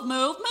 move.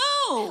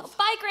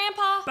 Bye,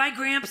 Grandpa. Bye,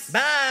 Gramps.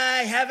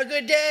 Bye. Have a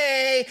good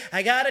day.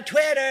 I got a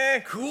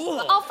Twitter.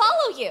 Cool. I'll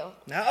follow you.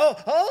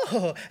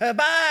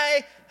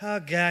 Bye. Oh,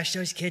 gosh,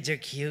 those kids are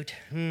cute.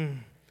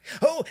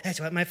 Oh,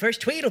 that's what my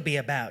first tweet will be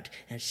about.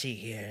 Let's see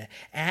here.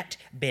 At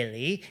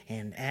Billy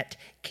and at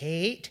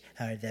Kate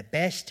are the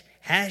best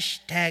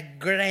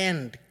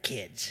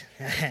 #grandkids.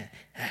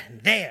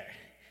 There.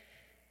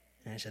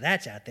 So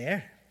that's out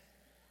there.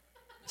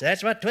 So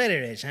that's what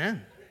Twitter is, huh?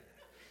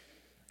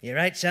 You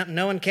write something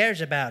no one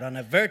cares about on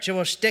a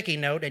virtual sticky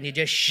note and you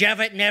just shove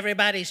it in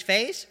everybody's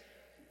face?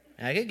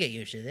 I could get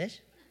used to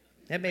this.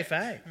 That'd be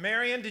fine.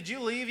 Marion, did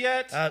you leave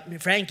yet?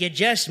 Frank, you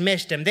just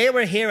missed them. They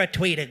were here a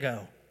tweet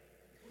ago.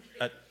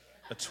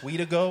 A tweet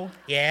ago?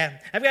 Yeah,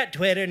 I've got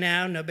Twitter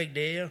now, no big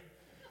deal.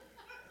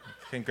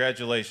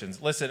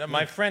 Congratulations. Listen,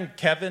 my friend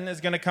Kevin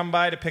is going to come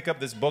by to pick up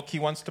this book he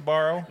wants to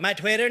borrow. My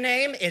Twitter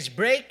name is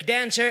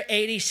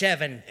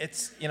Breakdancer87.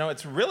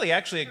 It's really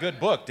actually a good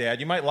book,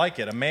 Dad. You might like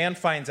it. A man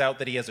finds out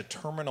that he has a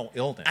terminal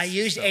illness. I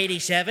used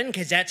 87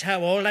 because that's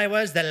how old I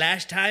was the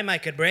last time I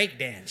could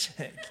breakdance.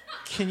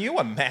 Can you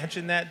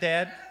imagine that,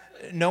 Dad?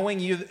 Knowing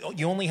you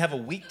only have a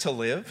week to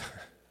live?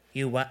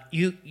 You what?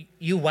 You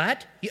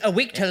what? A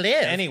week to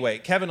live? Anyway,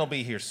 Kevin will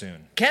be here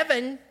soon.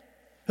 Kevin?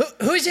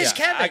 Who's this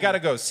Kevin? I gotta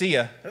go. See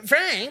ya.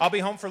 Frank? I'll be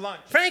home for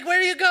lunch. Frank, where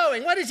are you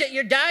going? What is it?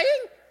 You're dying?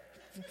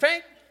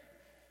 Frank?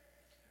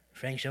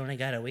 Frank's only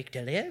got a week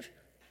to live?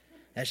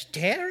 That's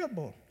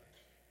terrible.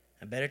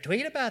 I better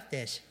tweet about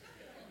this.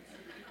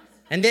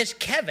 And this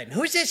Kevin.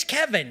 Who's this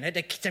Kevin?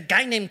 A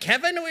guy named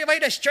Kevin? Why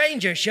did a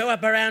stranger show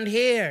up around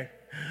here?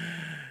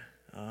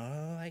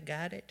 Oh, I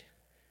got it.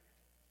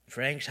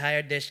 Frank's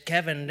hired this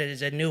Kevin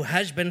as a new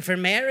husband for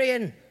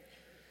Marion.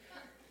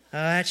 Oh,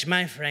 that's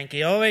my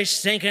Frankie.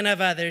 Always thinking of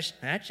others.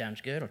 That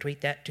sounds good. I'll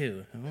tweet that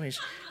too. Always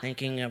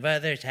thinking of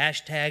others.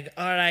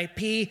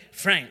 #RIP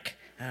Frank.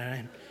 All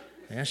right.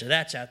 Yeah, so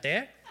that's out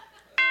there.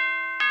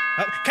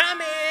 Oh,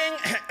 coming!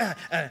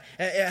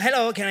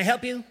 Hello, can I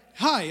help you?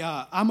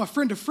 Hi, I'm a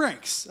friend of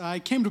Frank's. I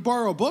came to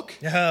borrow a book.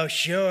 Oh,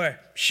 sure.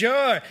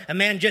 A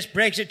man just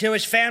breaks it to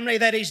his family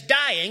that he's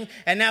dying,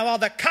 and now all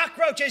the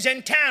cockroaches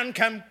in town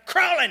come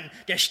crawling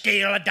to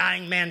steal a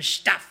dying man's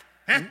stuff.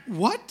 Huh?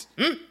 What?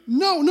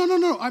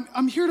 No.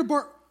 I'm here to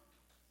borrow...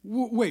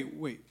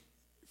 Wait.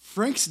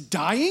 Frank's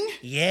dying?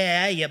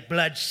 Yeah, you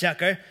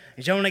bloodsucker.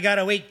 He's only got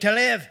a week to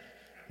live.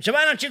 So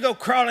why don't you go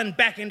crawling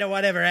back into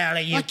whatever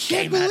alley you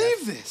came out of? I can't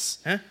believe this.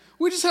 Huh?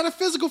 We just had a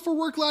physical for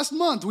work last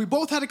month. We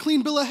both had a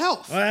clean bill of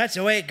health. Well, that's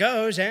the way it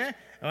goes, huh?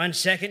 1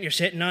 second you're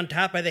sitting on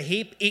top of the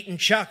heap, eating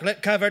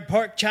chocolate-covered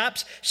pork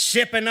chops,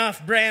 sipping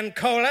off-brand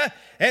cola,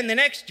 and the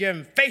next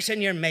you're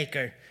facing your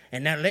maker.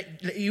 And now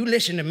you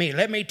listen to me.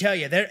 Let me tell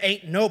you, there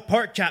ain't no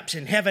pork chops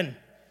in heaven.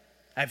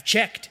 I've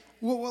checked.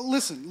 Well,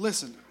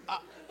 listen.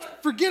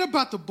 Forget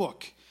about the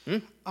book.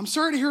 I'm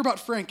sorry to hear about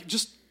Frank.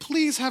 Just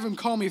please have him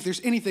call me if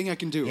there's anything I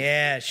can do.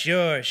 Yeah,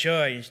 sure.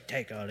 You just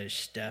take all this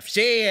stuff.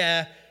 See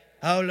ya.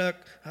 Oh, look.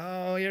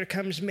 Oh, here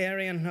comes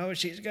Marion. Oh,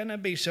 she's gonna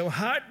be so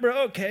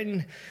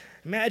heartbroken.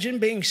 Imagine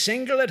being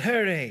single at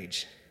her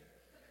age.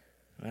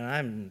 Well,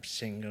 I'm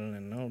single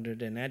and older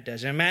than that.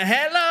 Doesn't matter.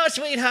 Hello,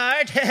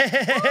 sweetheart.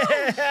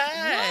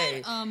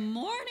 What a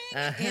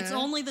morning. It's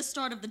only the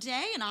start of the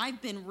day, and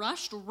I've been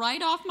rushed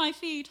right off my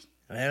feet.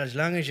 Well, as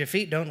long as your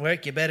feet don't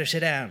work, you better sit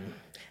down.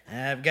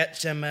 I've got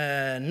some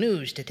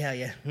news to tell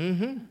you.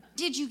 Mm-hmm.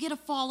 Did you get a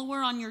follower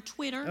on your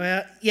Twitter?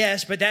 Well,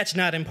 yes, but that's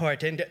not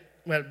important.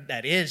 Well,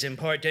 that is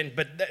important,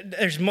 but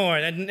there's more,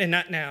 and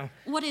not now.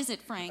 What is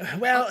it, Frank?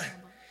 Well,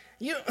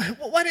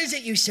 what is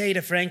it you say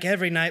to Frank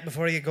every night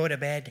before you go to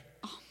bed?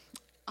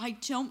 I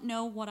don't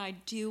know what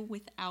I'd do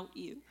without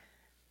you.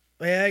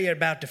 Well, you're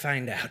about to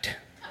find out.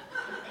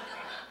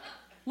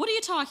 What are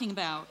you talking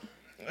about?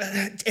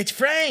 It's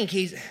Frank.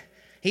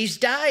 He's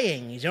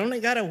dying. He's only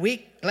got a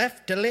week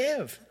left to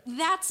live.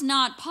 That's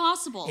not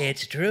possible.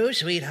 It's true,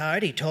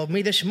 sweetheart. He told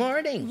me this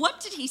morning. What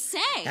did he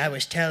say? I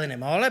was telling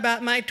him all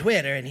about my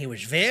Twitter, and he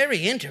was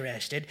very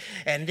interested,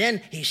 and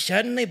then he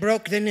suddenly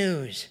broke the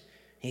news.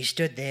 He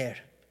stood there,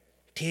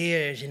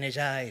 tears in his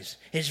eyes,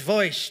 his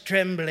voice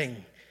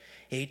trembling.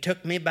 He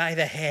took me by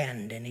the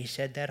hand, and he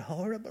said that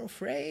horrible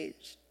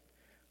phrase,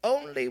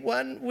 "Only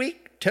 1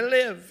 week to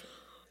live."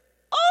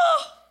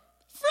 Oh,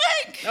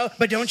 Frank! Oh,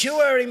 but don't you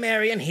worry,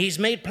 Marion. He's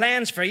made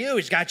plans for you.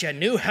 He's got your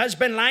new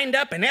husband lined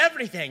up and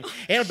everything.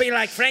 It'll be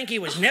like Frankie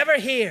was never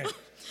here.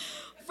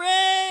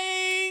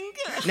 Frank!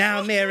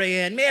 Now,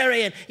 Marion,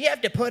 you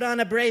have to put on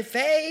a brave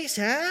face,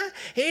 huh?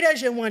 He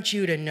doesn't want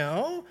you to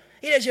know.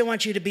 He doesn't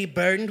want you to be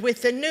burdened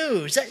with the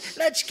news.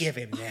 Let's give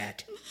him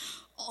that.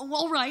 Oh,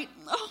 all right.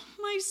 Oh,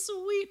 my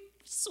sweet,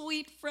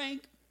 sweet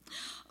Frank.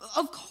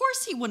 Of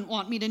course he wouldn't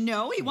want me to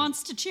know. He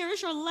wants to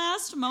cherish our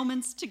last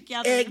moments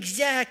together.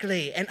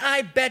 Exactly. And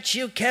I bet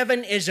you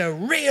Kevin is a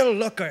real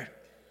looker.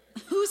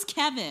 Who's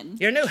Kevin?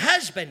 Your new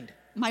husband.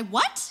 My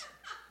what?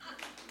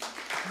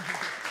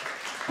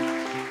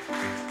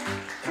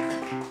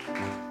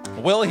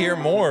 We'll hear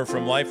more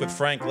from Life with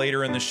Frank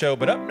later in the show,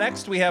 but up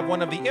next we have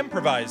one of the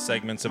improvised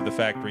segments of the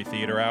Factory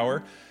Theater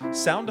Hour,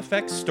 Sound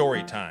Effects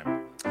Story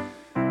Time.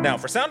 Now,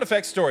 for Sound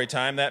Effects Story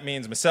Time, that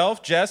means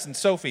myself, Jess, and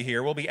Sophie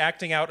here will be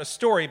acting out a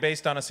story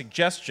based on a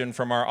suggestion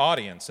from our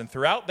audience. And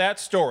throughout that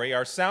story,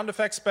 our sound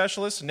effects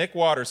specialist, Nick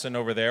Watterson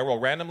over there, will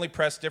randomly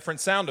press different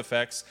sound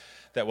effects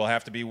that will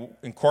have to be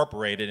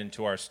incorporated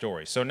into our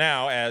story. So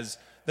now, as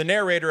the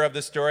narrator of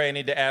the story, I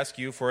need to ask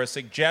you for a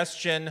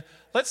suggestion,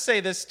 let's say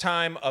this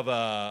time of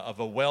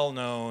a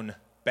well-known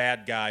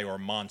bad guy or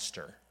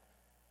monster.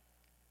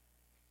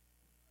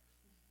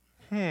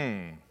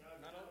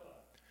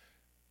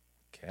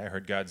 Okay, I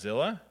heard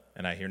Godzilla,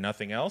 and I hear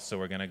nothing else, so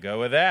we're going to go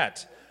with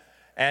that.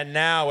 And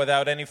now,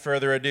 without any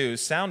further ado,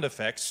 sound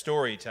effects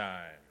story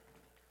time.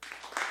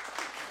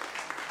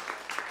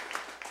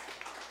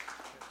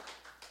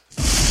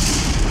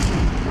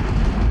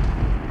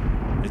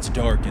 It's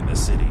dark in the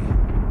city,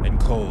 and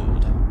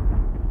cold.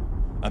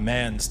 A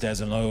man stands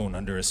alone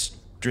under a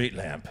street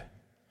lamp,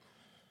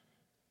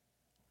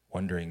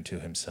 wondering to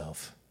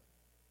himself,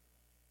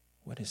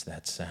 what is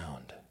that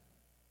sound?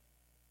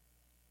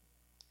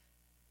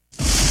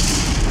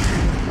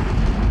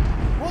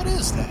 What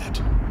is that?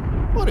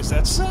 What is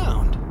that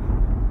sound?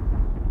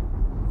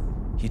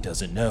 He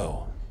doesn't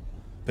know,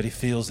 but he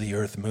feels the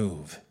earth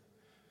move,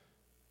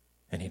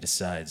 and he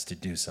decides to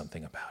do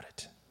something about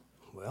it.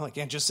 Well, I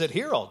can't just sit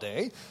here all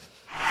day.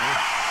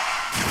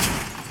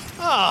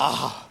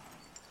 Ah,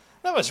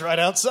 that was right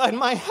outside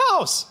my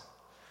house.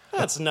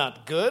 That's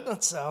not good.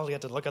 I'll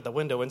get to look out the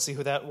window and see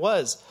who that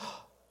was.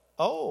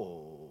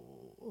 Oh,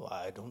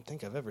 I don't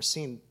think I've ever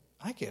seen...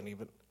 I can't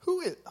even...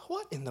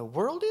 What in the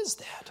world is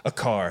that? A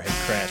car had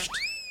crashed.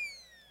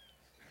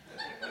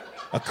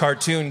 A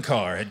cartoon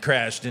car had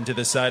crashed into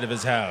the side of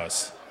his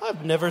house.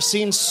 I've never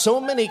seen so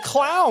many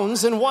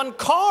clowns in one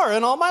car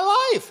in all my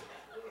life.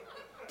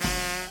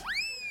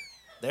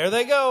 There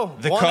they go,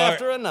 one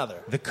after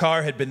another. The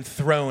car had been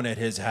thrown at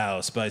his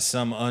house by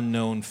some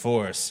unknown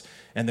force,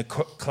 and the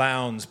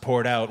clowns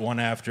poured out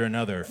one after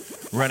another,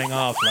 running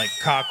off like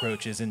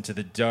cockroaches into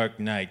the dark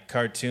night.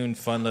 Cartoon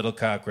fun little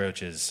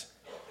cockroaches.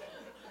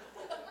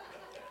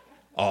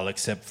 All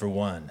except for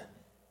one.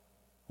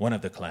 One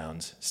of the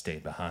clowns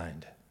stayed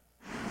behind.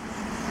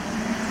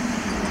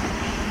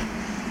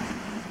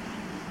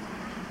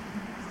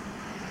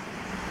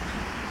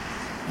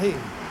 Hey,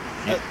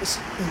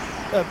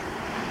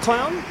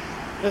 clown?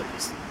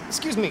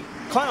 Excuse me,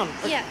 clown.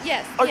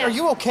 Yes. Are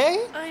you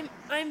okay?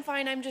 I'm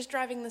fine. I'm just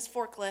driving this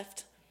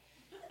forklift.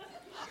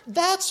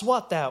 That's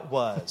what that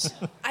was.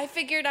 I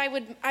figured I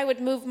would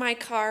move my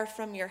car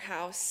from your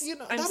house.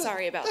 I'm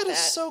sorry about that. That is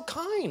so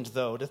kind,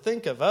 though, to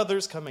think of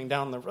others coming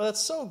down the road. That's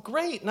so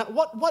great. Now,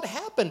 what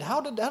happened?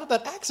 How did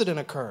that accident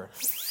occur?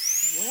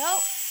 Well,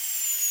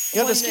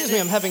 excuse me,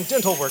 I'm having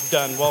dental work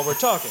done while we're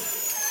talking.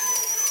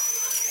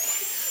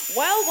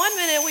 Well, 1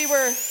 minute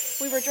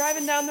we were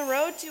driving down the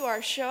road to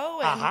our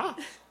show,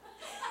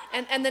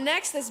 and the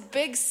next, this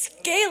big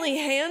scaly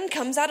hand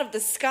comes out of the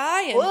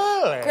sky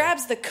and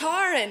grabs the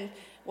car and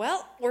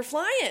Well, we're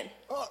flying.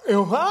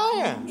 You're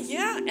flying?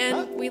 Yeah,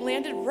 and we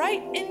landed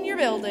right in your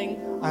building.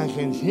 I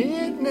can see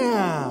it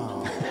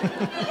now.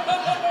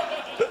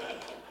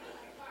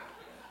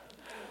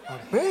 A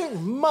big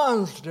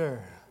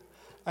monster.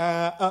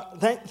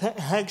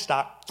 Thanks,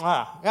 Doc.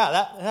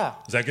 Yeah.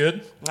 Is that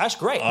good? That's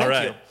great. All Thank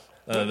right. you.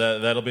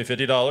 That'll be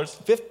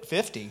 $50.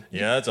 50?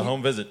 Yeah, it's a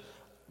home visit.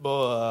 Can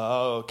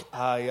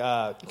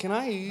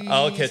I?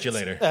 I'll catch you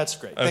later. That's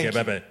great. Okay, Thank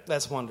you. bye-bye.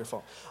 That's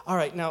wonderful. All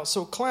right, now,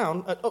 so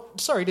Clown,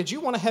 sorry, did you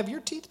want to have your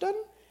teeth done?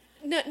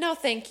 No,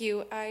 thank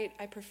you. I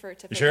prefer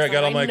to. You sure I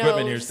got all my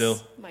equipment here still?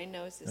 My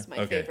nose is my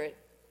Okay. favorite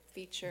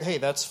feature. Hey,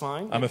 that's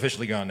fine. I'm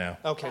officially gone now.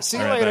 Okay, see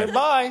you All right, later.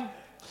 Bye.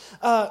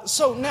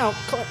 So now,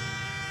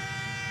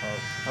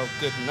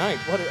 good night.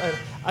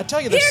 I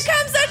tell you this. Here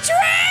comes a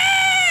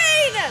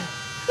train!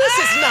 This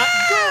is not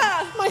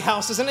good. My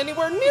house isn't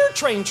anywhere near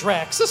train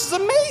tracks. This is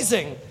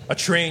amazing. A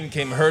train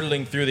came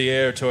hurtling through the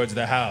air towards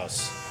the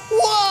house.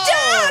 Whoa!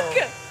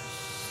 Duck!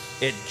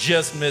 It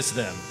just missed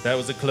them. That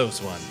was a close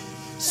one.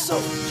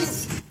 So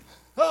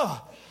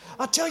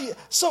I'll tell you.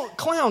 So,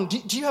 Clown,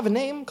 do you have a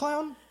name,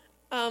 Clown?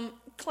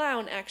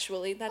 Clown,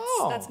 actually.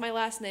 That's my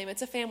last name.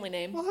 It's a family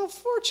name. Well, how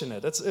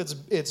fortunate.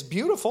 It's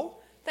beautiful.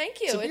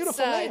 Thank you. It's a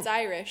beautiful name. It's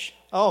Irish.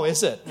 Oh,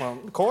 is it? Well,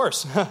 of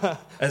course.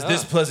 As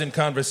this pleasant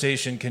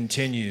conversation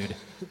continued,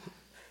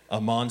 a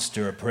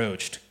monster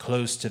approached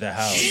close to the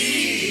house.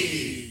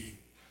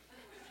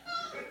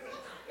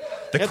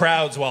 The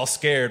crowds, while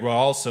scared, were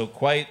also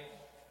quite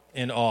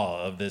in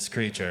awe of this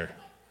creature.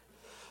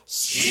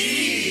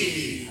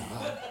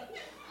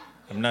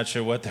 I'm not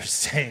sure what they're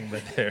saying,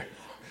 but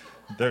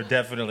they're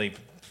definitely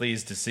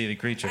pleased to see the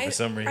creature for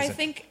some reason.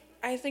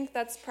 I think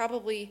that's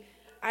probably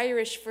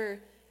Irish for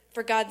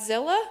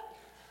Godzilla.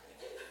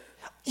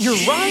 You're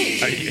right.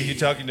 Are you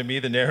talking to me,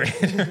 the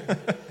narrator?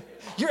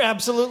 You're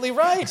absolutely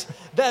right.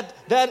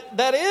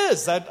 That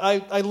is.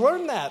 I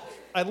learned that.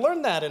 I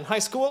learned that in high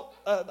school,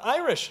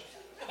 Irish.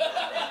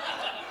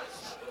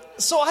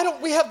 So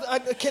we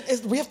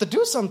have to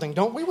do something,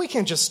 don't we? We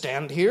can't just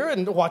stand here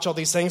and watch all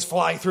these things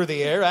fly through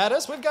the air at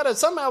us. We got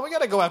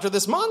to go after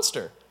this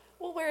monster.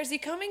 Well, where is he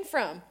coming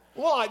from?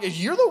 Well,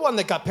 you're the one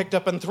that got picked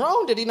up and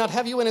thrown. Did he not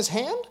have you in his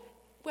hand?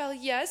 Well,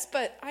 yes,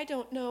 but I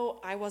don't know.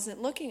 I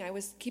wasn't looking. I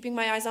was keeping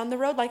my eyes on the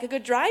road like a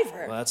good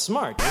driver. Well, that's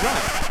smart. You're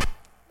right.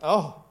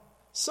 Oh,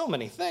 so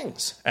many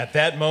things. At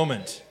that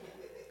moment,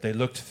 they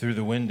looked through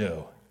the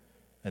window,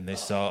 and they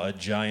saw a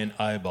giant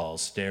eyeball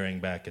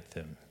staring back at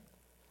them.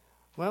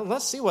 Well,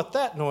 let's see what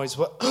that noise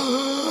was.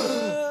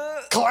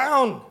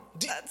 Clown!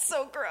 That's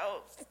so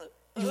gross.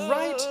 You're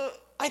right.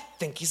 I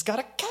think he's got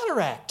a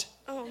cataract.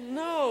 Oh,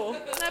 no.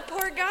 That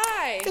poor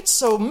guy. It's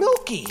so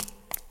milky.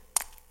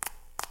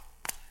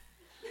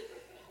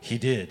 He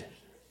did.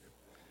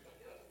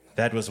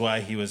 That was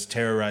why he was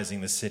terrorizing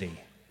the city.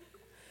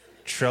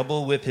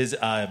 Trouble with his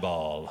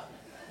eyeball.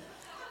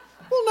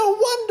 Well, no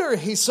wonder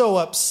he's so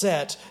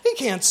upset. He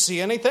can't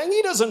see anything.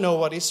 He doesn't know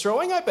what he's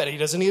throwing. I bet he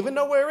doesn't even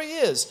know where he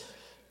is.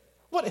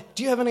 What?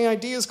 Do you have any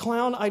ideas,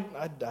 Clown? I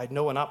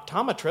know an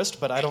optometrist,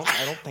 but I don't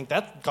think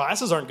that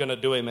glasses aren't going to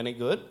do him any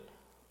good.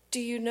 Do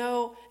you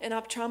know an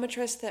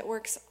optometrist that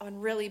works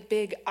on really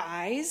big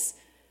eyes?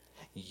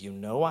 You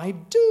know I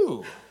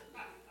do.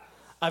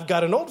 I've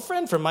got an old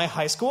friend from my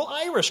high school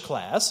Irish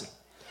class.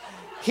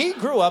 He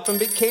grew up and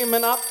became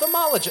an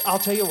ophthalmologist. I'll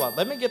tell you what,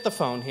 let me get the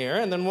phone here,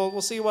 and then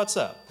we'll see what's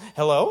up.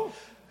 Hello?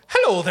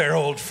 Hello there,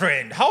 old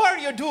friend. How are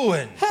you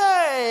doing?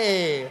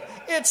 Hey,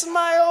 it's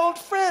my old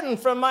friend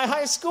from my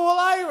high school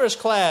Irish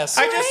class.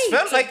 I just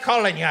felt like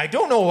calling you. I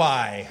don't know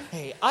why.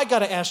 Hey, I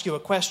gotta ask you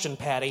a question,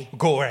 Patty.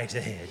 Go right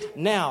ahead.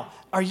 Now,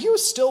 are you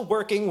still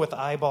working with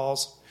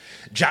eyeballs?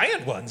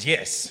 Giant ones,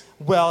 yes.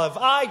 Well, have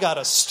I got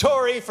a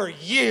story for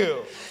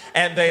you.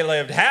 And they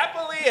lived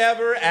happily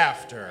ever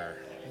after.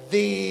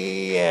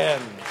 The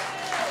end.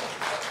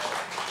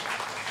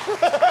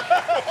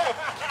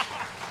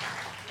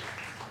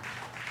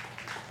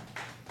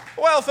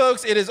 Well,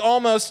 folks, it is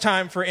almost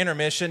time for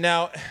intermission.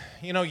 Now,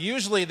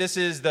 usually this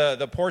is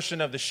the portion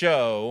of the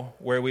show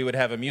where we would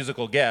have a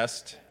musical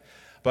guest,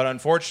 but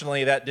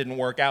unfortunately that didn't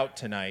work out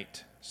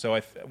tonight. So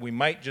we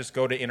might just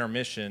go to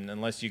intermission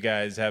unless you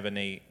guys have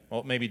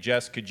well, maybe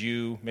Jess, could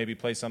you maybe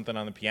play something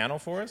on the piano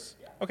for us?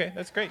 Okay,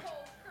 that's great.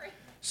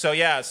 So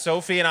yeah,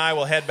 Sophie and I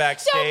will head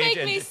backstage. Don't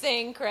make me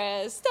sing,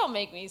 Chris. Don't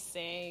make me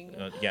sing.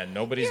 Yeah,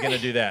 nobody's going to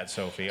do that,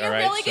 Sophie. You're all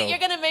right. Really you're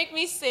going to make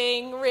me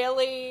sing,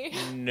 really?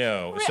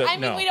 No. I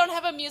mean, we don't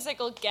have a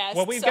musical guest.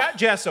 Well, we've got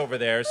Jess over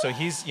there, so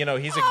he's he can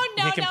play.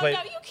 No, you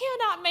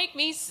cannot make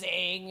me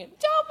sing.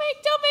 Don't make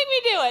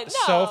me do it.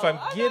 No. Soph, I'm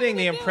getting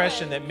the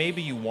impression that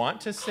maybe you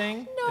want to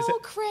sing. No,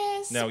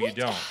 Chris. No, you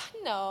don't.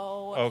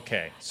 No.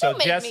 Okay, so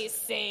don't Jess, make me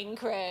sing,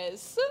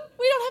 Chris.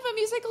 We don't have a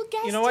musical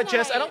guest. You know what,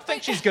 tonight. Jess? I don't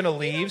think she's going to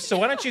leave. So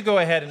why don't you go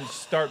ahead and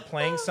start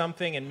playing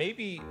something, and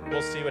maybe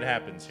we'll see what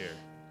happens here.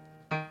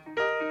 I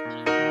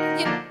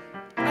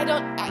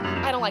don't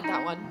like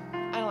that one.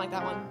 I don't like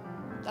that one.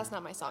 That's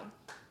not my song.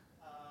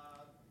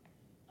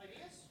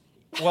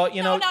 Well,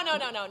 No,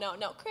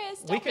 Chris.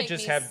 Don't we could make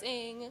just me have.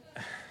 sing.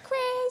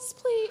 Chris,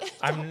 please.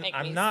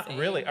 I'm not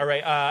really. All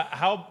right.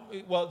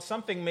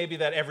 Something maybe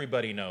that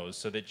everybody knows,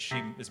 so that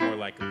she is more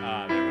like, there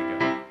we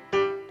go.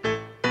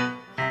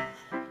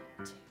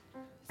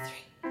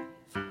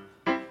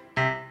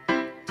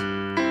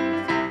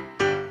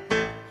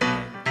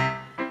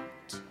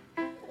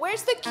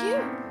 Where's the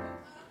cue?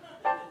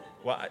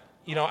 Well,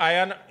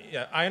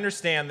 I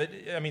understand that.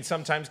 I mean,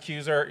 sometimes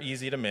cues are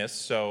easy to miss.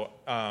 So,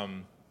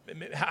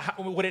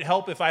 would it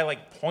help if I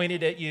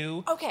pointed at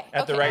you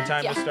at the right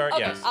time to start?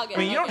 Okay, Yes. I'll get I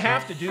mean, it, you don't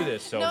have to do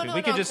this, Sophie. No,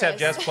 we can just have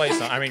Chris. Jess play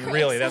something. I mean, Chris.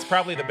 really, that's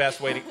probably the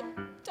best way to.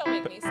 Don't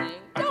make me sing.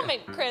 Don't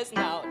make Chris.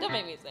 No, don't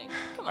make me sing.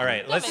 Come on. All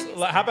right,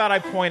 how about I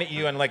point at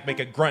you and make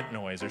a grunt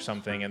noise or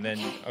something, and then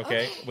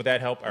okay. Would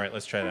that help? All right,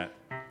 let's try that.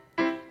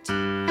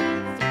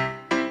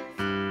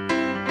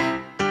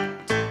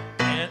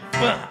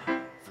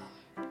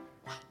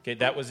 Okay,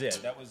 that was it.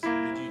 That was.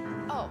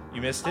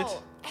 You missed it?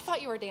 Oh, I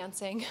thought you were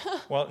dancing.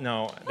 Well,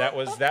 no, that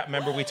was that.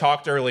 Remember, we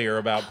talked earlier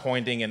about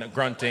pointing and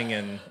grunting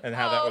and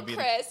how that would be.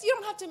 Chris, you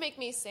don't have to make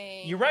me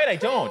sing. You're right. I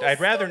don't. I'd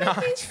rather not.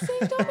 Don't make me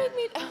sing. Don't make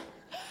me.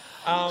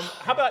 How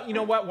about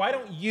what? Why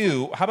don't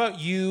you? How about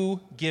you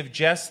give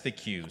Jess the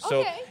cue?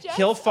 So Okay, Jess,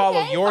 he'll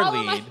follow your follow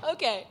lead.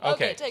 Okay.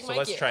 Take so my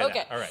let's cue. try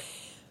Okay. that. All right.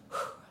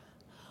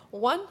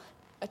 1,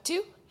 a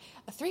 2,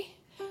 a 3,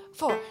 a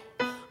 4.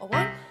 A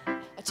 1,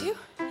 a 2,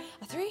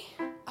 a 3,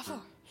 a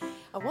 4.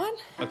 A 1.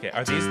 Okay.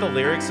 Are these the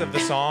lyrics of the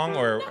song,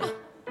 or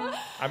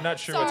I'm not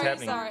sure what's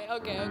happening. Sorry.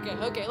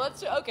 Okay.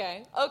 Let's.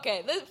 Okay.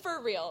 This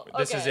for real.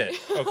 This is it.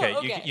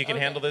 Okay. You can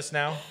handle this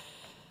now.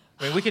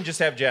 I mean, we can just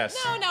have Jess.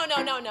 No.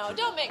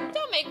 Don't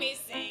make me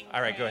sing.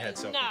 All right, go ahead,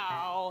 Sophie.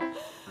 No.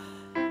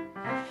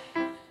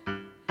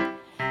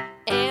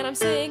 And I'm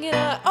singing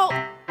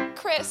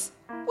Chris,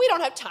 we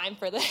don't have time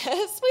for this.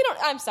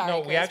 I'm sorry,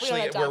 No, Chris.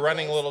 we're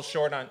running a little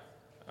short on.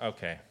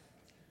 Okay.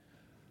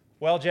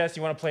 Well, Jess,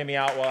 you want to play me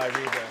out while I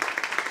read the.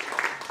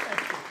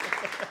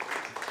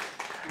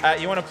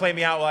 You want to play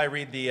me out while I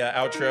read the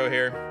outro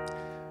here?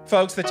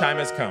 Folks, the time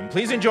has come.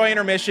 Please enjoy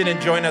intermission and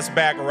join us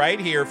back right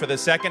here for the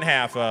second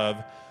half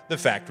of the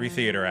Factory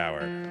Theater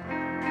Hour.